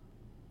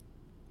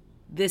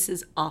 this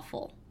is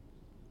awful.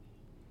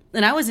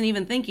 And I wasn't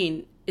even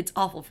thinking it's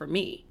awful for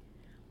me,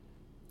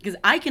 because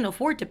I can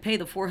afford to pay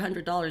the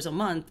 $400 a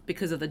month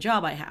because of the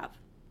job I have.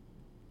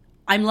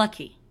 I'm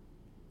lucky.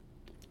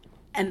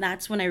 And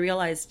that's when I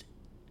realized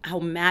how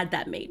mad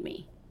that made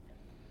me.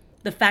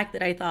 The fact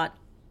that I thought,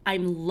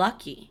 I'm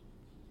lucky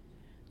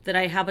that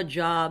I have a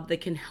job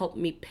that can help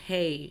me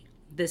pay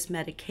this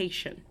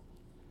medication.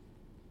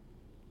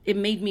 It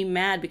made me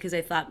mad because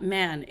I thought,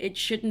 man,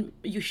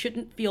 you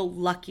shouldn't feel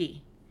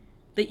lucky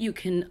that you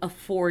can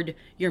afford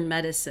your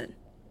medicine.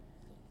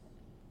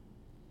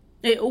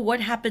 What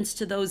happens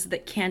to those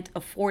that can't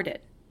afford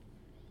it?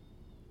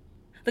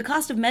 The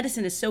cost of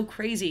medicine is so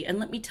crazy. And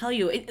let me tell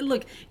you,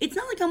 look, it's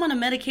not like I'm on a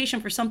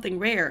medication for something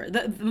rare.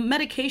 The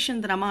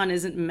medication that I'm on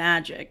isn't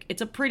magic.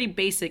 It's a pretty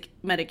basic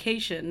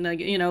medication,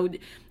 and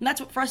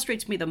that's what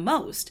frustrates me the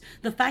most.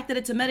 The fact that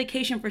it's a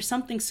medication for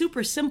something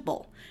super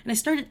simple. And I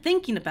started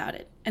thinking about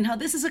it and how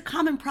this is a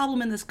common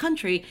problem in this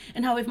country,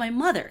 and how if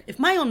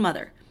my own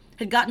mother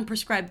had gotten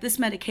prescribed this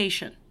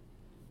medication,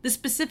 this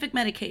specific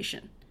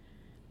medication,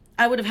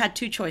 I would have had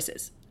two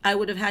choices. I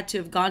would have had to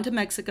have gone to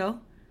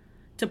Mexico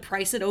to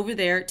price it over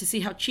there to see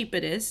how cheap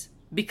it is,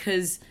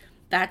 because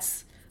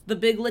that's the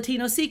big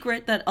Latino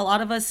secret that a lot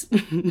of us,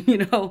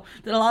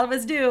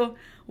 do.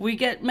 We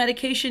get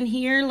medication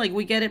here, like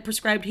we get it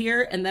prescribed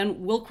here, and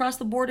then we'll cross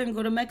the border and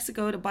go to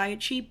Mexico to buy it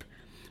cheap.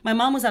 My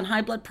mom was on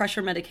high blood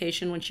pressure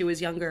medication when she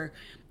was younger,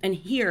 and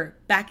here,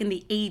 back in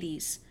the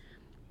 80s,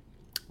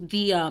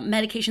 the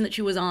medication that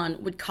she was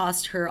on would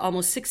cost her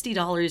almost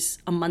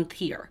 $60 a month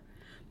here.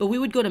 But we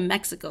would go to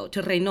Mexico,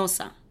 to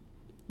Reynosa,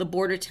 the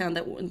border town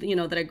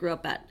that I grew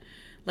up at.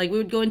 Like, we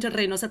would go into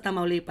Reynosa,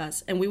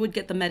 Tamaulipas, and we would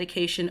get the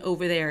medication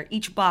over there,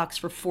 each box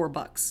for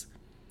 $4.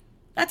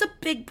 That's a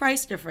big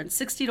price difference,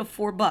 $60 to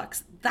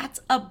 $4. That's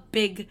a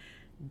big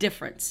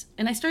difference.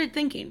 And I started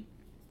thinking,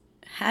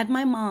 had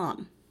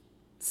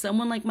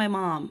someone like my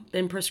mom,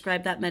 been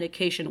prescribed that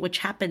medication, which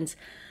happens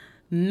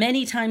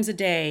many times a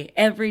day,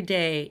 every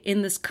day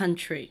in this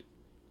country,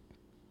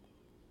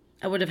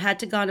 I would have had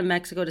to go to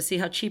Mexico to see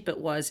how cheap it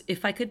was,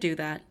 if I could do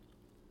that.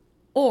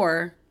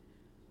 Or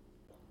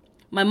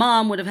my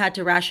mom would have had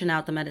to ration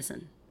out the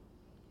medicine.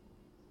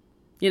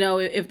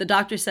 If the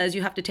doctor says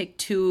you have to take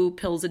 2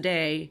 pills a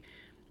day,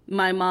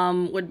 my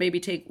mom would maybe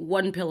take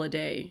 1 pill a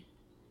day,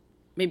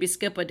 maybe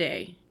skip a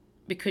day,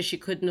 because she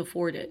couldn't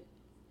afford it.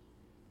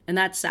 And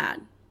that's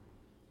sad.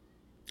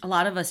 A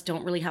lot of us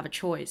don't really have a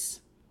choice.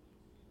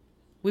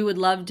 We would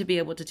love to be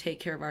able to take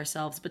care of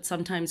ourselves, but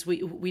sometimes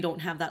we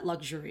don't have that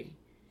luxury.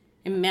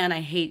 And man, I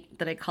hate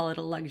that I call it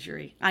a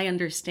luxury. I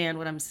understand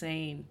what I'm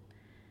saying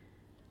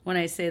when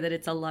I say that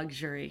it's a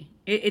luxury.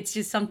 It's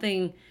just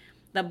something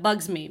that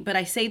bugs me. But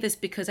I say this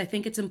because I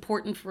think it's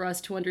important for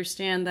us to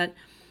understand that,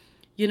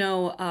 we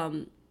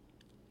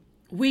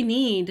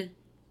need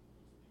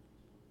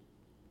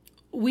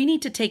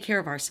to take care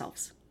of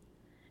ourselves.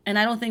 And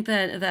I don't think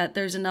that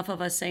there's enough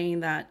of us saying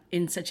that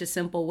in such a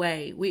simple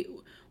way. We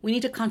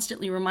need to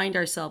constantly remind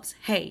ourselves,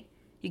 hey,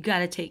 you got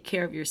to take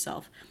care of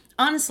yourself.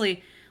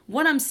 Honestly,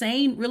 what I'm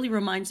saying really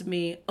reminds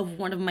me of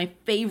one of my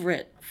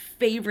favorite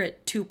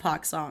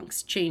Tupac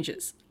songs,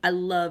 Changes. I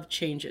love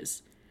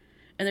Changes.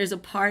 And there's a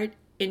part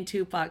in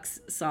Tupac's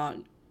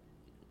song.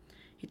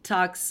 He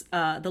talks,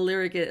 the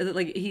lyric,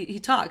 he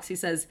talks, he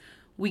says,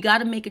 we got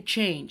to make a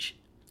change.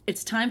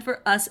 It's time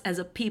for us as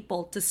a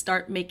people to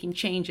start making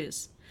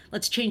changes.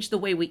 Let's change the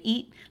way we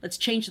eat. Let's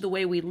change the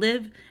way we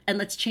live. And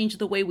let's change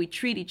the way we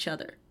treat each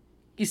other.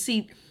 You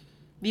see,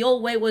 the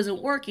old way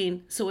wasn't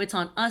working, so it's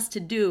on us to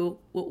do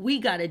what we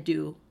got to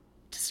do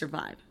to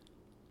survive.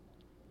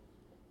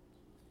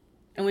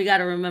 And we got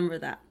to remember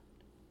that.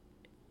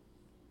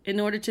 In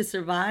order to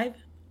survive,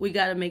 we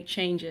got to make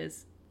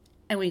changes.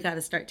 And we got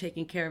to start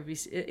taking care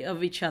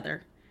of each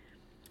other.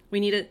 We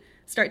need to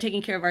start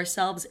taking care of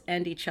ourselves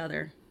and each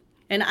other.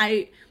 And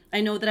I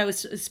know that I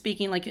was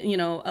speaking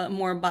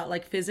more about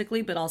like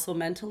physically, but also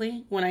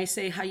mentally. When I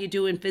say how you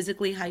doing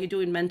physically, how you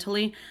doing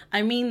mentally,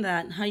 I mean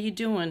that. How you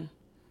doing?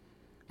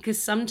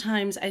 Because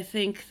sometimes I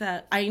think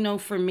that, I know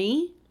for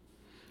me,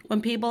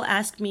 when people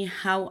ask me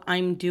how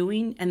I'm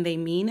doing and they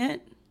mean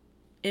it,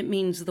 it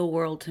means the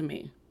world to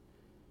me.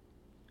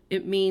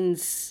 It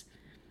means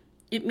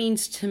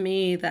to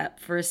me that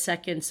for a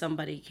second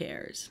somebody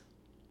cares,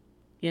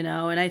 and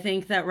I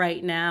think that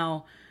right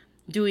now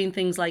doing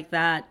things like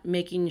that,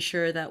 making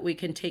sure that we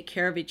can take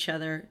care of each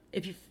other,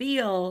 if you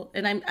feel,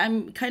 and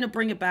I'm kind of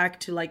bring it back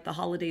to like the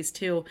holidays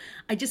too,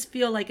 I just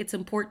feel like it's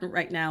important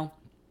right now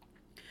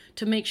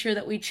to make sure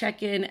that we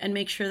check in and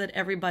make sure that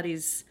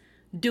everybody's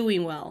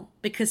doing well,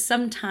 because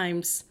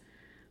sometimes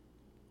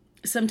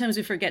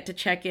we forget to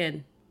check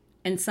in,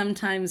 and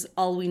sometimes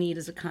all we need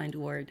is a kind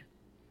word.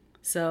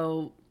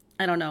 So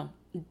I don't know.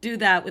 Do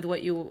that with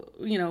what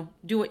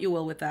do what you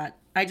will with that.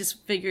 I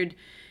just figured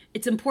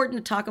it's important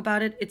to talk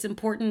about it. It's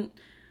important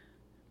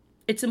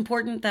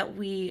that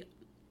we,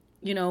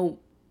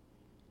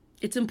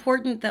 it's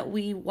important that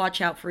we watch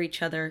out for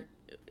each other.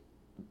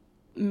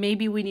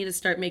 Maybe we need to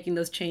start making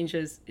those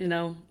changes.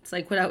 It's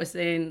like what I was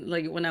saying,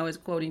 like when I was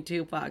quoting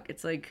Tupac,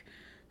 it's like,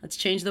 let's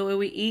change the way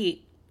we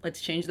eat.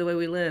 Let's change the way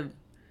we live.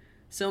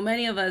 So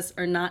many of us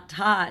are not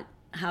taught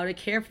how to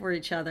care for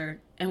each other,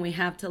 and we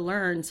have to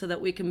learn so that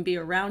we can be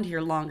around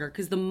here longer,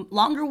 because the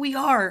longer we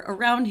are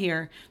around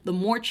here, the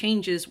more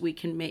changes we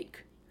can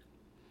make.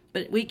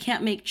 But we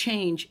can't make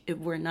change if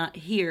we're not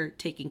here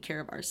taking care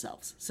of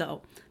ourselves.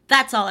 So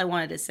that's all I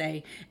wanted to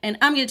say, and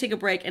I'm going to take a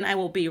break, and I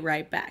will be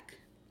right back.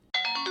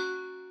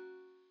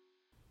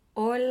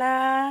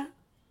 Hola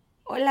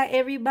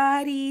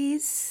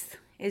everybody's.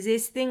 Is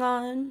this thing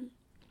on?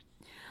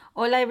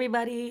 Hola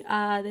everybody,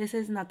 this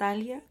is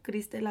Natalia,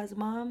 Cristela's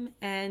mom,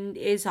 and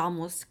it's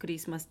almost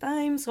Christmas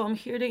time, so I'm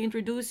here to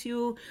introduce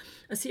you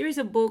a series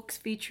of books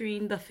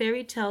featuring the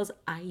fairy tales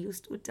I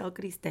used to tell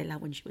Cristela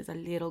when she was a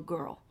little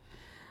girl.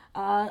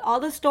 All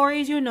the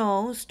stories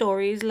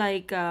stories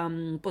like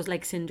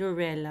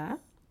Cinderella.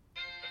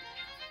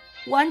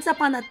 Once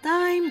upon a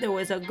time, there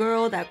was a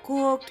girl that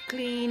cooked,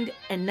 cleaned,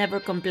 and never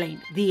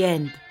complained. The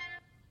end.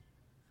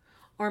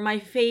 Or my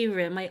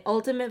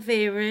ultimate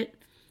favorite,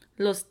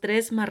 Los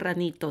Tres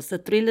Marranitos, the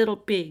three little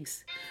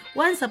pigs.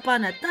 Once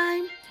upon a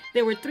time,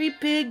 there were three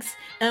pigs,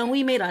 and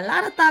we made a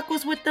lot of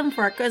tacos with them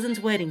for our cousin's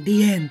wedding.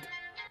 The end.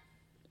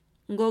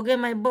 Go get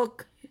my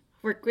book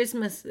for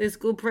Christmas. It's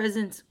good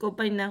presents. Go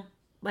buy now.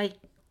 Bye.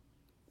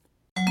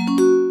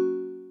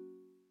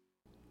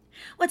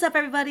 What's up,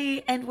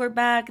 everybody? And we're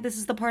back. This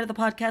is the part of the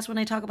podcast when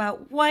I talk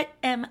about what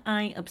am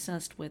I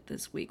obsessed with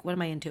this week? What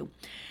am I into?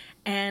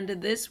 And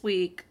this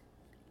week,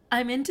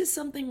 I'm into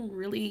something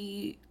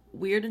really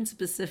weird and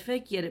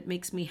specific, yet it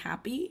makes me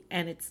happy,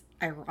 and it's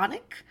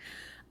ironic.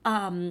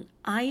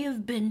 I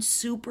have been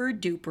super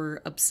duper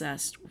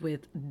obsessed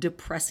with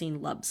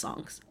depressing love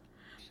songs.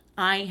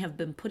 I have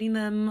been putting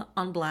them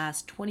on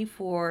blast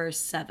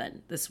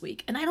 24/7 this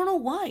week, and I don't know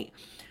why.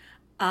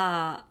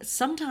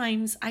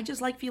 Sometimes I just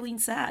like feeling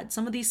sad.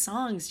 Some of these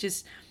songs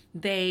just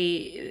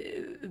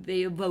they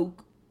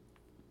evoke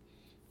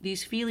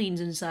these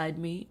feelings inside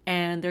me,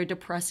 and they're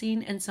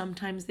depressing, and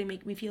sometimes they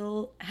make me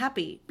feel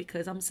happy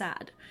because I'm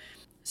sad.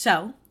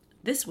 So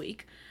this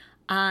week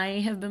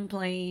I have been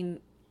playing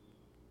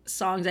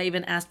songs. I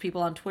even asked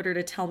people on Twitter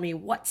to tell me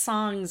what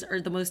songs are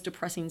the most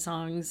depressing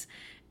songs,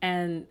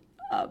 and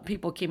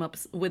people came up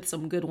with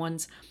some good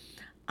ones.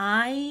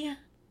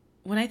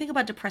 When I think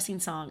about depressing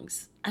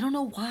songs, I don't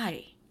know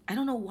why.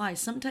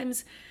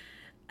 Sometimes,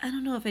 I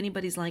don't know if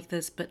anybody's like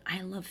this, but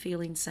I love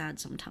feeling sad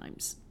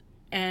sometimes.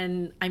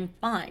 And I'm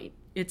fine.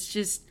 It's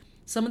just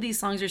some of these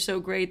songs are so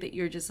great that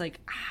you're just like,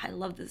 I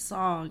love this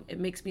song.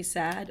 It makes me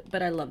sad,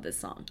 but I love this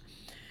song.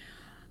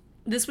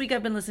 This week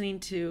I've been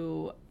listening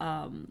to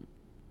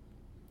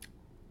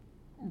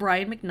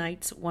Brian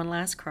McKnight's One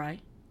Last Cry.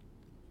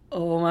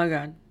 Oh my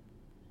God.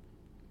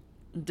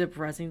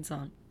 Depressing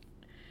song.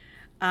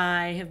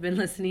 I have been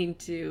listening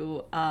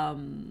to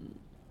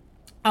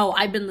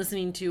I've been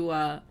listening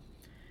to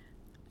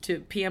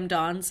PM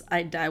Dawn's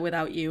I'd Die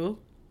Without You.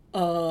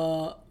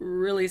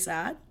 Really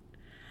sad.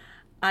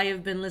 I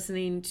have been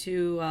listening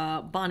to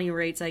Bonnie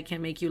Raitt's I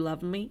Can't Make You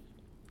Love Me.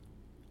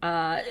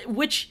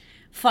 Which,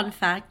 fun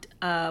fact,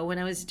 when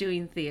I was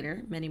doing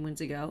theater many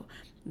moons ago,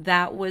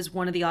 that was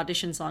one of the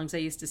audition songs I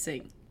used to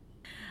sing.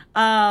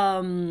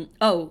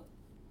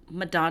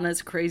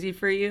 Madonna's Crazy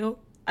for You.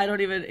 I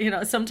don't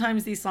even,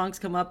 sometimes these songs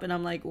come up and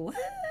I'm like, what?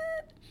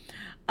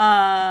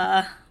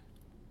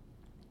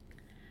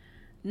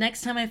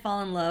 Next Time I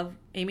Fall in Love,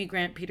 Amy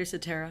Grant, Peter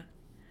Cetera.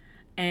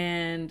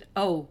 And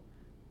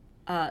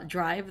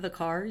Drive the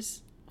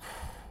Cars.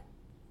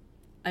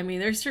 I mean,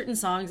 there's certain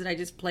songs that I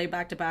just play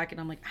back to back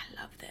and I'm like,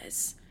 I love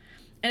this.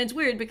 And it's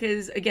weird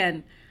because,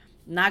 again,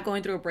 not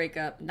going through a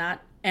breakup, and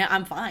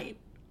I'm fine.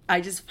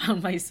 I just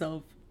found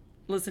myself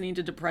listening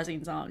to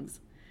depressing songs.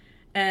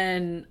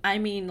 And I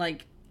mean,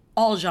 like,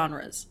 all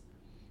genres.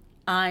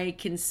 I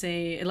can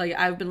say, like,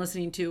 I've been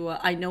listening to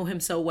I Know Him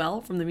So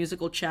Well from the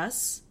musical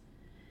Chess.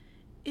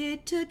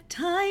 It took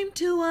time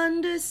to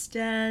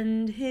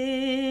understand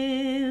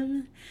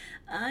him.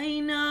 I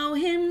know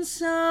him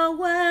so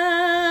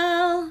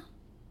well.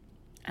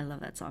 I love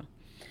that song.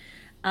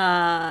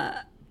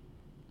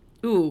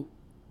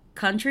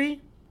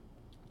 Country.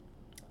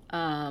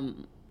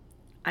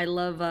 I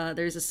love,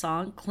 there's a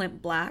song,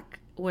 Clint Black,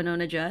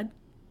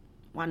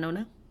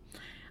 Winona.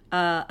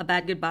 A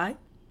Bad Goodbye.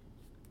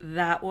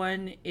 That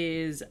one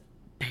is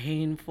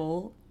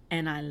painful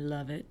and I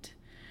love it.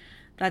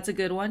 That's a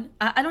good one.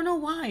 I don't know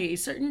why.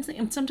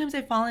 Sometimes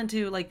I fall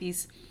into like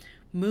these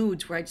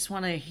moods where I just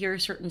want to hear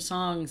certain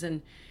songs,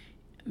 and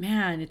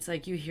man, it's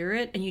like you hear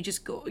it and you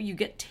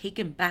get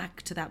taken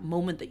back to that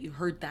moment that you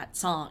heard that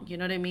song. You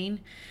know what I mean?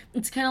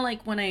 It's kind of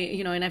like when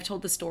and I've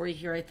told the story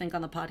here, I think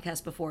on the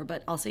podcast before,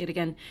 but I'll say it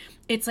again.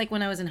 It's like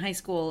when I was in high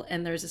school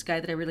and there's this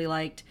guy that I really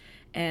liked,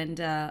 and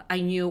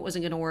I knew it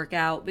wasn't going to work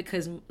out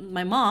because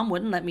my mom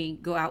wouldn't let me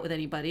go out with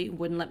anybody,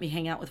 wouldn't let me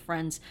hang out with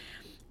friends.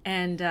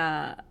 And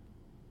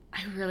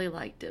I really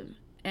liked him.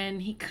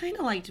 And he kind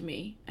of liked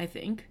me, I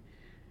think.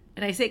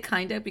 And I say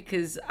kind of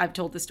because I've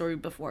told the story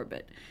before,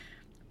 but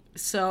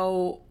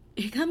so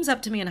he comes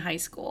up to me in high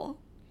school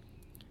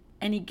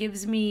and he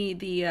gives me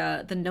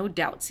the No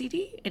Doubt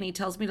CD, and he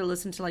tells me to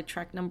listen to like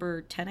track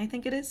number 10, I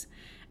think it is.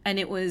 And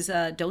it was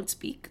Don't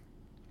Speak.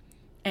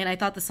 And I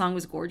thought the song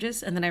was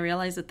gorgeous. And then I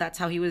realized that that's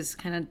how he was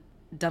kind of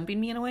dumping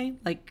me in a way.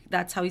 Like,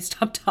 that's how he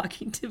stopped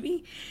talking to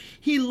me.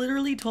 He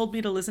literally told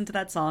me to listen to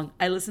that song.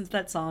 I listened to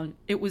that song.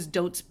 It was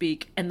Don't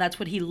Speak. And that's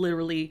what he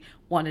literally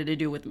wanted to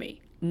do with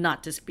me.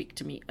 Not to speak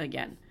to me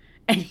again.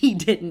 And he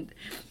didn't.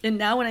 And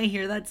now when I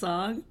hear that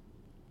song,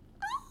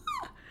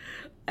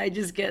 I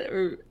get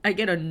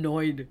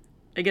annoyed.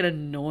 I get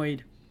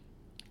annoyed.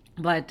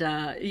 But,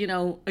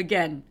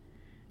 again,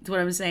 it's what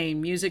I'm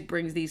saying. Music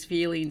brings these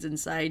feelings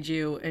inside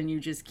you and you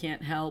just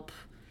can't help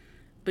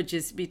but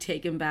just be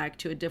taken back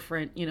to a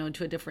different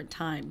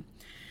time.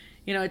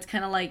 It's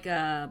kind of like,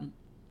 and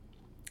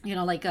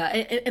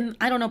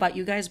I don't know about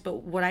you guys,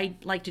 but what I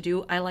like to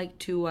do, I like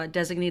to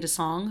designate a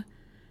song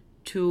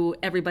to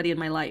everybody in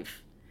my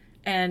life.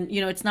 And,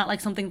 it's not like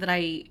something that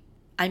I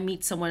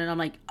meet someone and I'm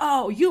like,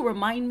 oh, you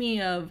remind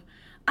me of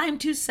I'm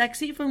Too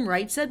Sexy from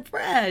Right Said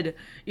Fred.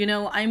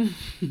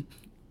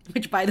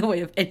 Which, by the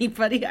way, if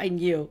anybody I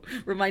knew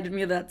reminded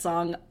me of that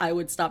song, I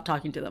would stop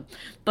talking to them.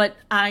 But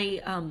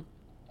after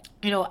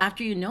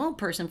you know a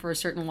person for a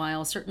certain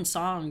while, certain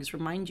songs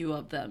remind you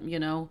of them,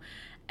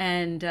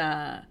 And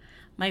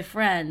my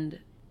friend,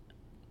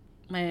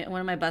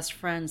 one of my best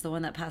friends, the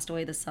one that passed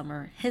away this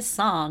summer, his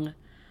song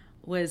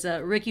was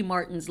Ricky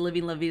Martin's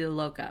Living La Vida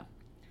Loca.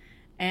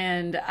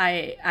 And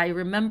I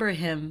remember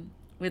him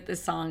with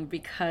this song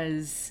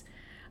because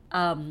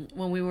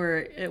when we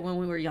were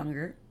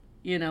younger,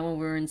 when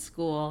we were in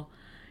school,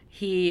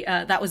 he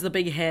that was the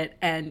big hit,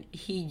 and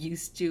he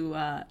used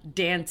to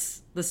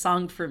dance the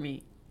song for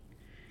me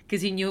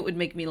because he knew it would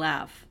make me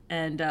laugh.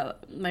 And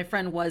my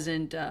friend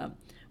wasn't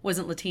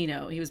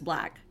Latino; he was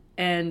black,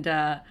 and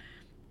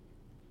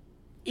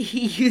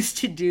he used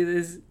to do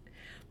this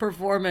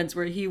performance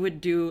where he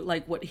would do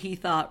like what he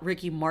thought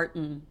Ricky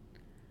Martin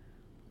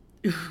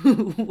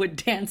would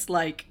dance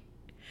like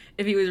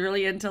if he was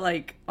really into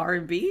like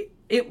R&B.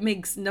 It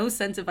makes no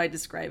sense if I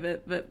describe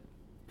it, but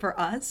for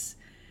us,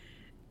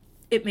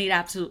 it made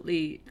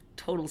absolutely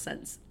total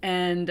sense.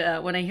 And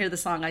when I hear the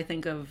song, I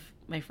think of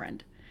my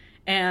friend.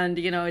 And,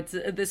 it's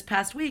this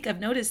past week, I've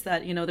noticed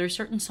that, there's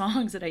certain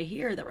songs that I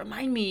hear that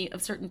remind me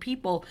of certain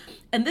people.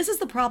 And this is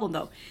the problem,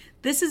 though.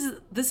 This is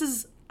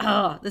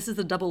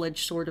the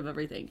double-edged sword of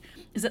everything,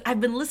 is that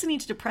I've been listening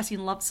to depressing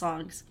love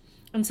songs.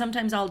 And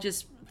sometimes I'll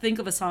just think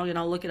of a song and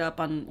I'll look it up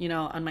on,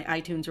 on my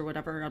iTunes or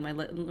whatever, on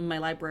my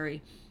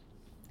library.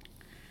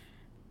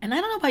 And I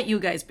don't know about you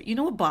guys, but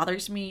what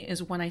bothers me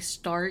is when I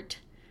start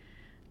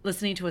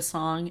listening to a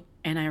song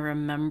and I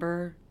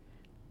remember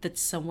that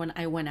someone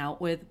I went out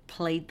with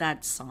played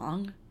that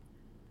song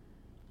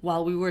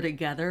while we were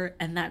together,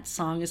 and that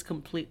song is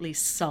completely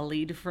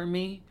sullied for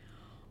me.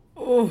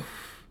 Oh,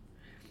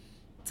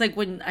 it's like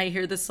when I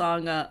hear the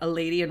song A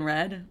Lady in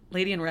Red.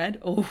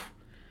 Oh,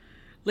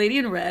 Lady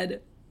in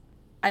Red.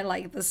 I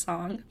like the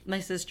song. My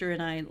sister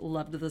and I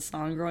loved the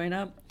song growing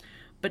up.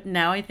 But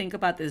now I think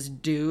about this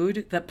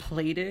dude that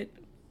played it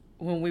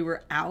when we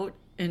were out,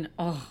 and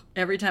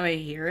every time I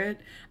hear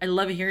it, I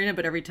love hearing it,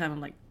 but every time I'm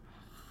like,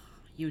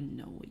 you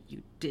know what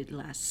you did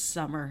last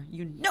summer.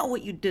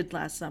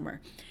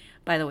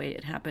 By the way,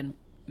 it happened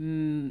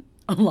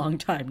a long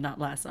time, not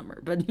last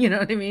summer, but you know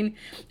what I mean?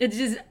 It's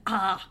just,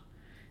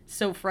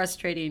 so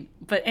frustrating.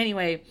 But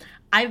anyway,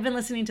 I've been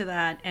listening to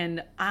that,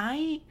 and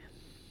I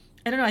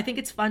I don't know. I think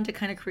it's fun to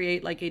kind of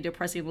create like a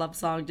depressing love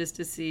song just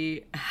to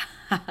see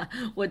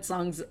what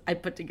songs I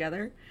put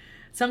together.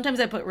 Sometimes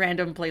I put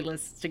random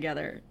playlists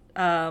together.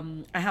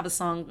 I have a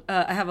song.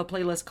 I have a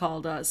playlist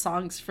called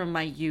 "Songs from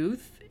My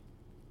Youth,"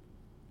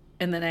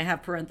 and then I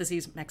have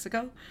parentheses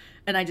Mexico,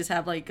 and I just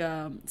have like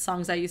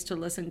songs I used to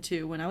listen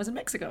to when I was in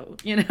Mexico.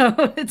 You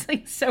know, it's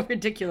like so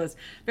ridiculous,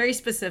 very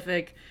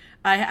specific.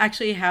 I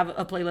actually have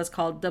a playlist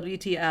called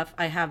WTF.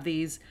 I have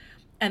these,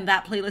 and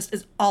that playlist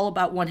is all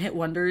about one hit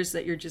wonders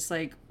that you're just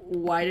like,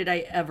 why did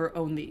I ever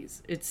own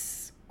these?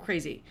 It's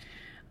crazy.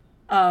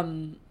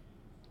 I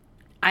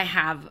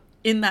have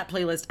in that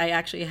playlist, I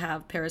actually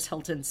have Paris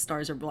Hilton's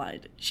Stars Are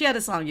Blind. She had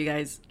a song, you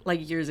guys,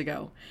 like years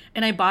ago.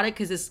 And I bought it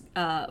because this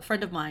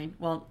friend of mine,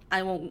 well,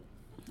 I won't,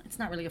 it's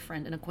not really a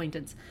friend, an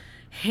acquaintance,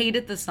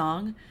 hated the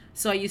song.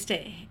 So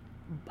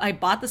I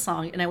bought the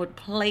song and I would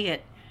play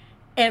it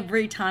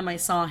every time I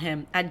saw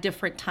him at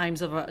different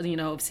times of,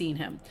 of seeing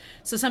him.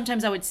 So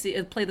sometimes I would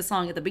play the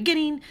song at the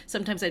beginning.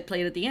 Sometimes I'd play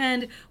it at the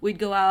end. We'd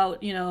go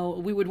out,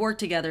 we would work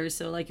together.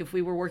 So like if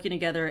we were working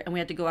together and we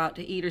had to go out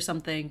to eat or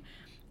something,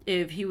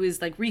 if he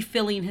was like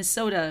refilling his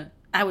soda,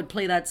 I would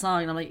play that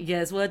song and I'm like,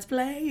 guess what's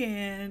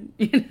playing?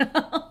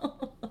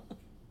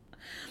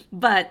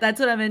 But that's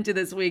what I'm into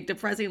this week,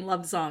 depressing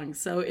love songs.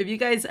 So if you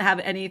guys have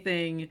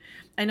anything,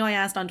 I know I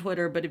asked on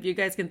Twitter, but if you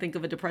guys can think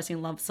of a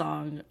depressing love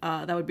song,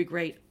 that would be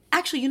great.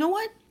 Actually, you know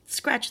what?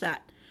 Scratch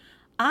that.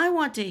 I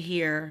want to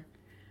hear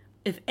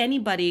if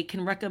anybody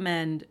can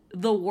recommend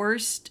the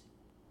worst,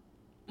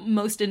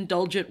 most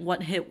indulgent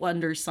one-hit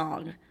wonder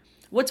song.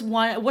 What's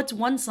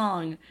one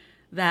song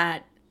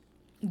that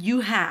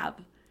you have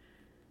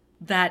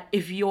that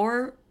if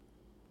your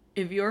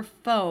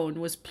phone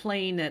was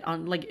playing it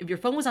on, like if your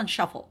phone was on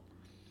shuffle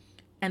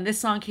and this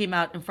song came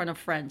out in front of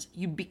friends,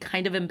 you'd be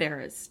kind of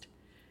embarrassed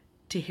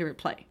to hear it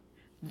play.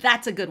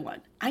 That's a good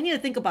one. I need to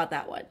think about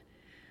that one.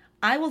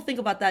 I will think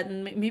about that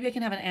and maybe I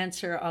can have an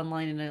answer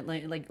online in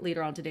like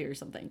later on today or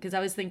something. Because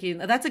I was thinking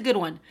that's a good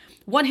one.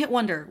 One hit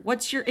wonder.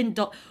 What's your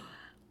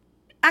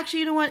Actually,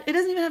 you know what? It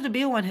doesn't even have to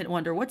be a one hit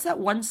wonder. What's that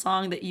one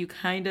song that you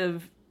kind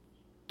of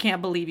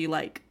can't believe you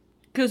like?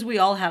 Because we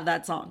all have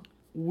that song.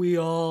 We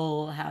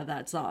all have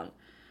that song.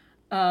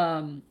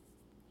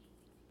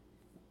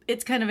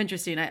 It's kind of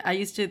interesting. I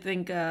used to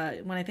think,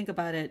 when I think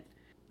about it,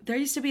 there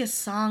used to be a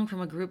song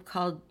from a group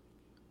called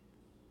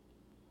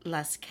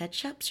Las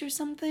Ketchups or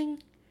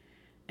something.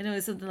 And it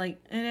was something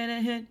like,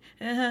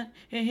 I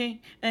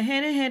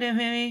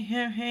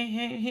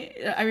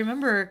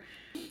remember.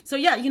 So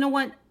yeah, you know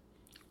what?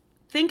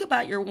 Think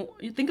about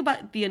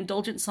the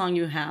indulgent song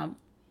you have.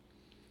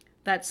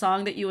 That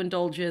song that you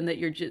indulge in that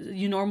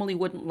you normally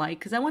wouldn't like,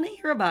 because I want to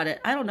hear about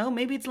it. I don't know.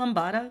 Maybe it's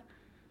Lambada.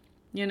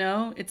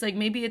 It's like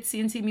maybe it's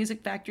CNC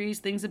Music Factory's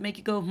things that make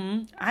you go,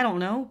 I don't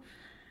know.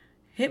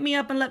 Hit me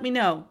up and let me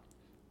know.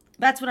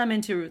 That's what I'm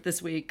into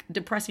this week.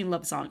 Depressing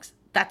love songs.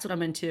 That's what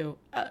I'm into.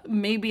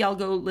 Maybe I'll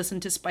go listen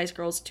to Spice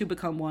Girls To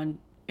Become One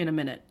in a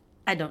minute.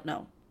 I don't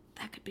know.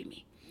 That could be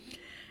me.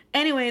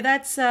 Anyway,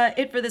 that's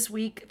it for this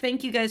week.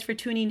 Thank you guys for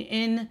tuning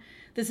in.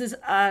 This is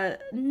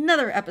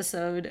another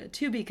episode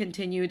to be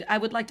continued. I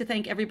would like to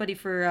thank everybody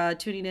for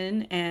tuning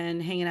in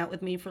and hanging out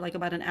with me for like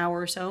about an hour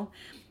or so.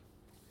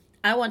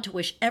 I want to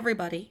wish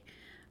everybody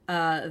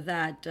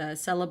that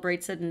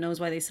celebrates it and knows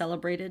why they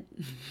celebrate it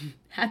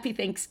happy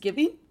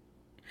Thanksgiving.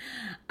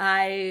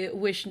 I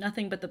wish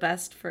nothing but the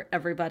best for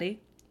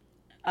everybody.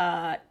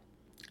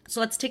 So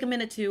let's take a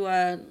minute to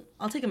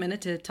I'll take a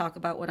minute to talk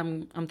about what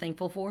I'm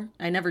thankful for.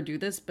 I never do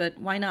this, but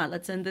why not?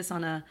 Let's end this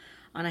on a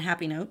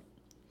happy note.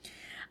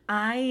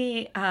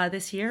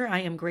 This year I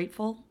am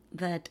grateful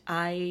that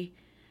I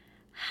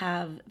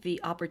have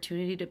the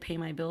opportunity to pay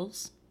my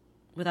bills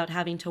without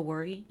having to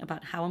worry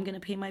about how I'm going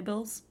to pay my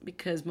bills,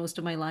 because most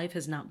of my life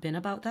has not been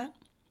about that.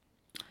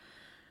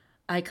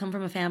 I come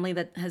from a family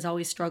that has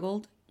always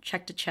struggled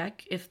check to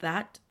check, if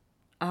that,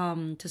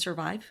 to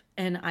survive.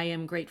 And I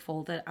am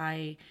grateful that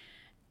I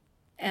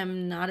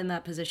am not in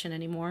that position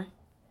anymore.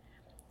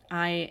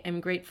 I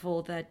am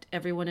grateful that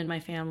everyone in my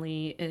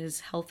family is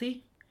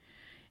healthy.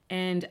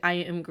 And I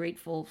am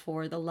grateful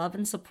for the love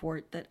and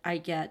support that I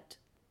get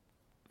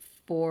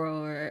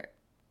for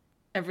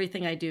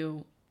everything I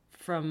do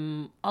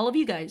from all of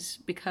you guys.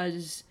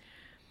 Because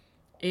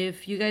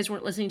if you guys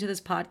weren't listening to this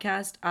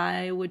podcast,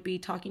 I would be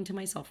talking to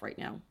myself right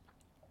now.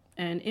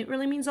 And it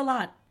really means a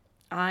lot.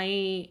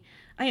 I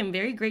am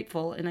very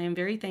grateful and I am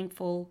very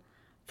thankful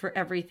for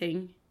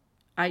everything.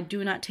 I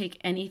do not take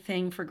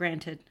anything for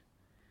granted.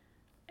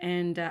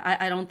 And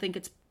I don't think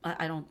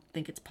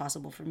it's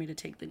possible for me to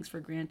take things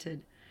for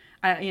granted.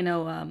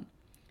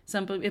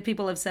 Some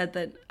people have said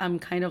that I'm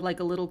kind of like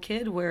a little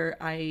kid where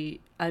I'm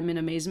in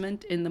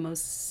amazement in the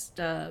most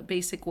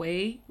basic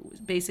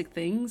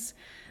things.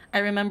 I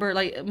remember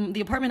like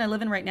the apartment I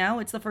live in right now,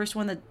 it's the first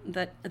one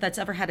that's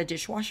ever had a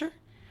dishwasher.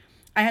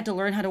 I had to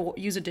learn how to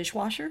use a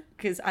dishwasher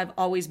because I've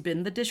always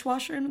been the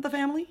dishwasher in the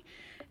family.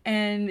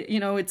 And,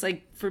 it's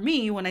like for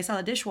me, when I saw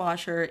the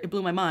dishwasher, it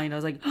blew my mind. I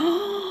was like,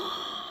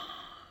 oh,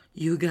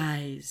 you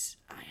guys,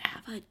 I have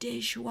have a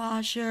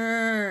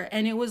dishwasher.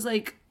 And it was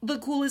like the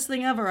coolest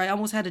thing ever. I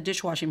almost had a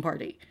dishwashing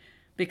party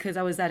because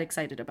I was that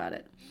excited about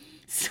it.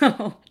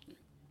 So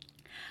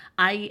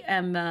I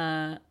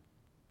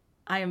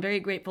am very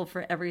grateful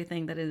for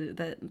everything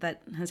that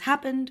has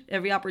happened,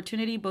 every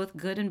opportunity, both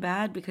good and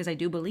bad, because I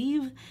do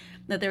believe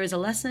that there is a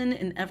lesson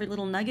in every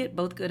little nugget,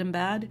 both good and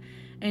bad.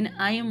 And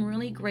I am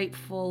really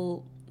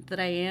grateful that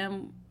I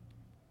am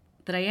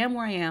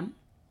where I am,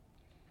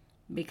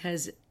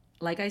 because,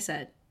 like I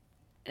said,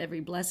 every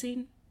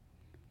blessing,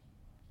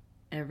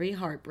 every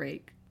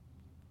heartbreak,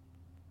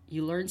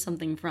 you learn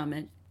something from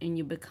it and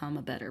you become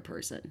a better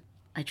person.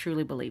 I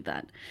truly believe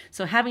that.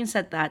 So having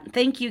said that,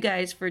 thank you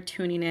guys for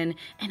tuning in,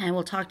 and I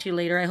will talk to you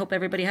later. I hope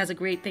everybody has a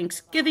great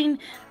Thanksgiving.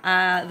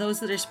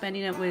 Those that are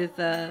spending it with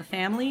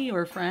family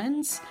or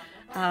friends,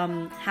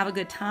 have a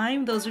good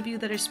time. Those of you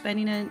that are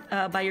spending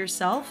it by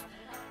yourself,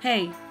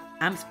 hey,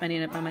 I'm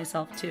spending it by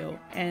myself too,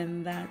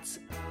 and that's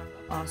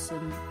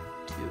awesome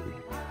too.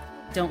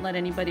 Don't let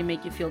anybody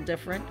make you feel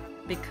different,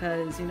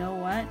 because you know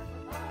what?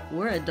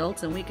 We're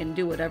adults and we can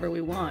do whatever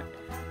we want.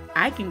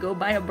 I can go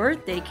buy a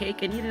birthday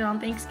cake and eat it on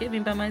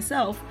Thanksgiving by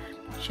myself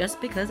just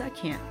because I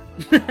can.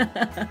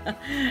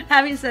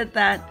 Having said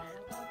that,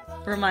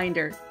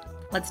 reminder,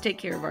 let's take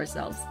care of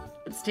ourselves.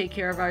 Let's take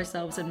care of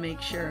ourselves and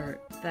make sure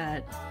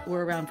that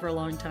we're around for a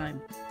long time.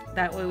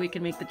 That way we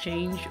can make the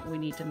change we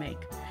need to make.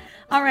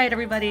 All right,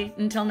 everybody,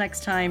 until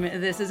next time,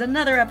 this is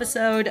another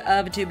episode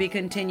of To Be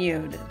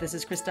Continued. This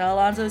is Christelle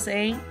Alonso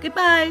saying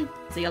goodbye.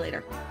 See you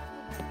later.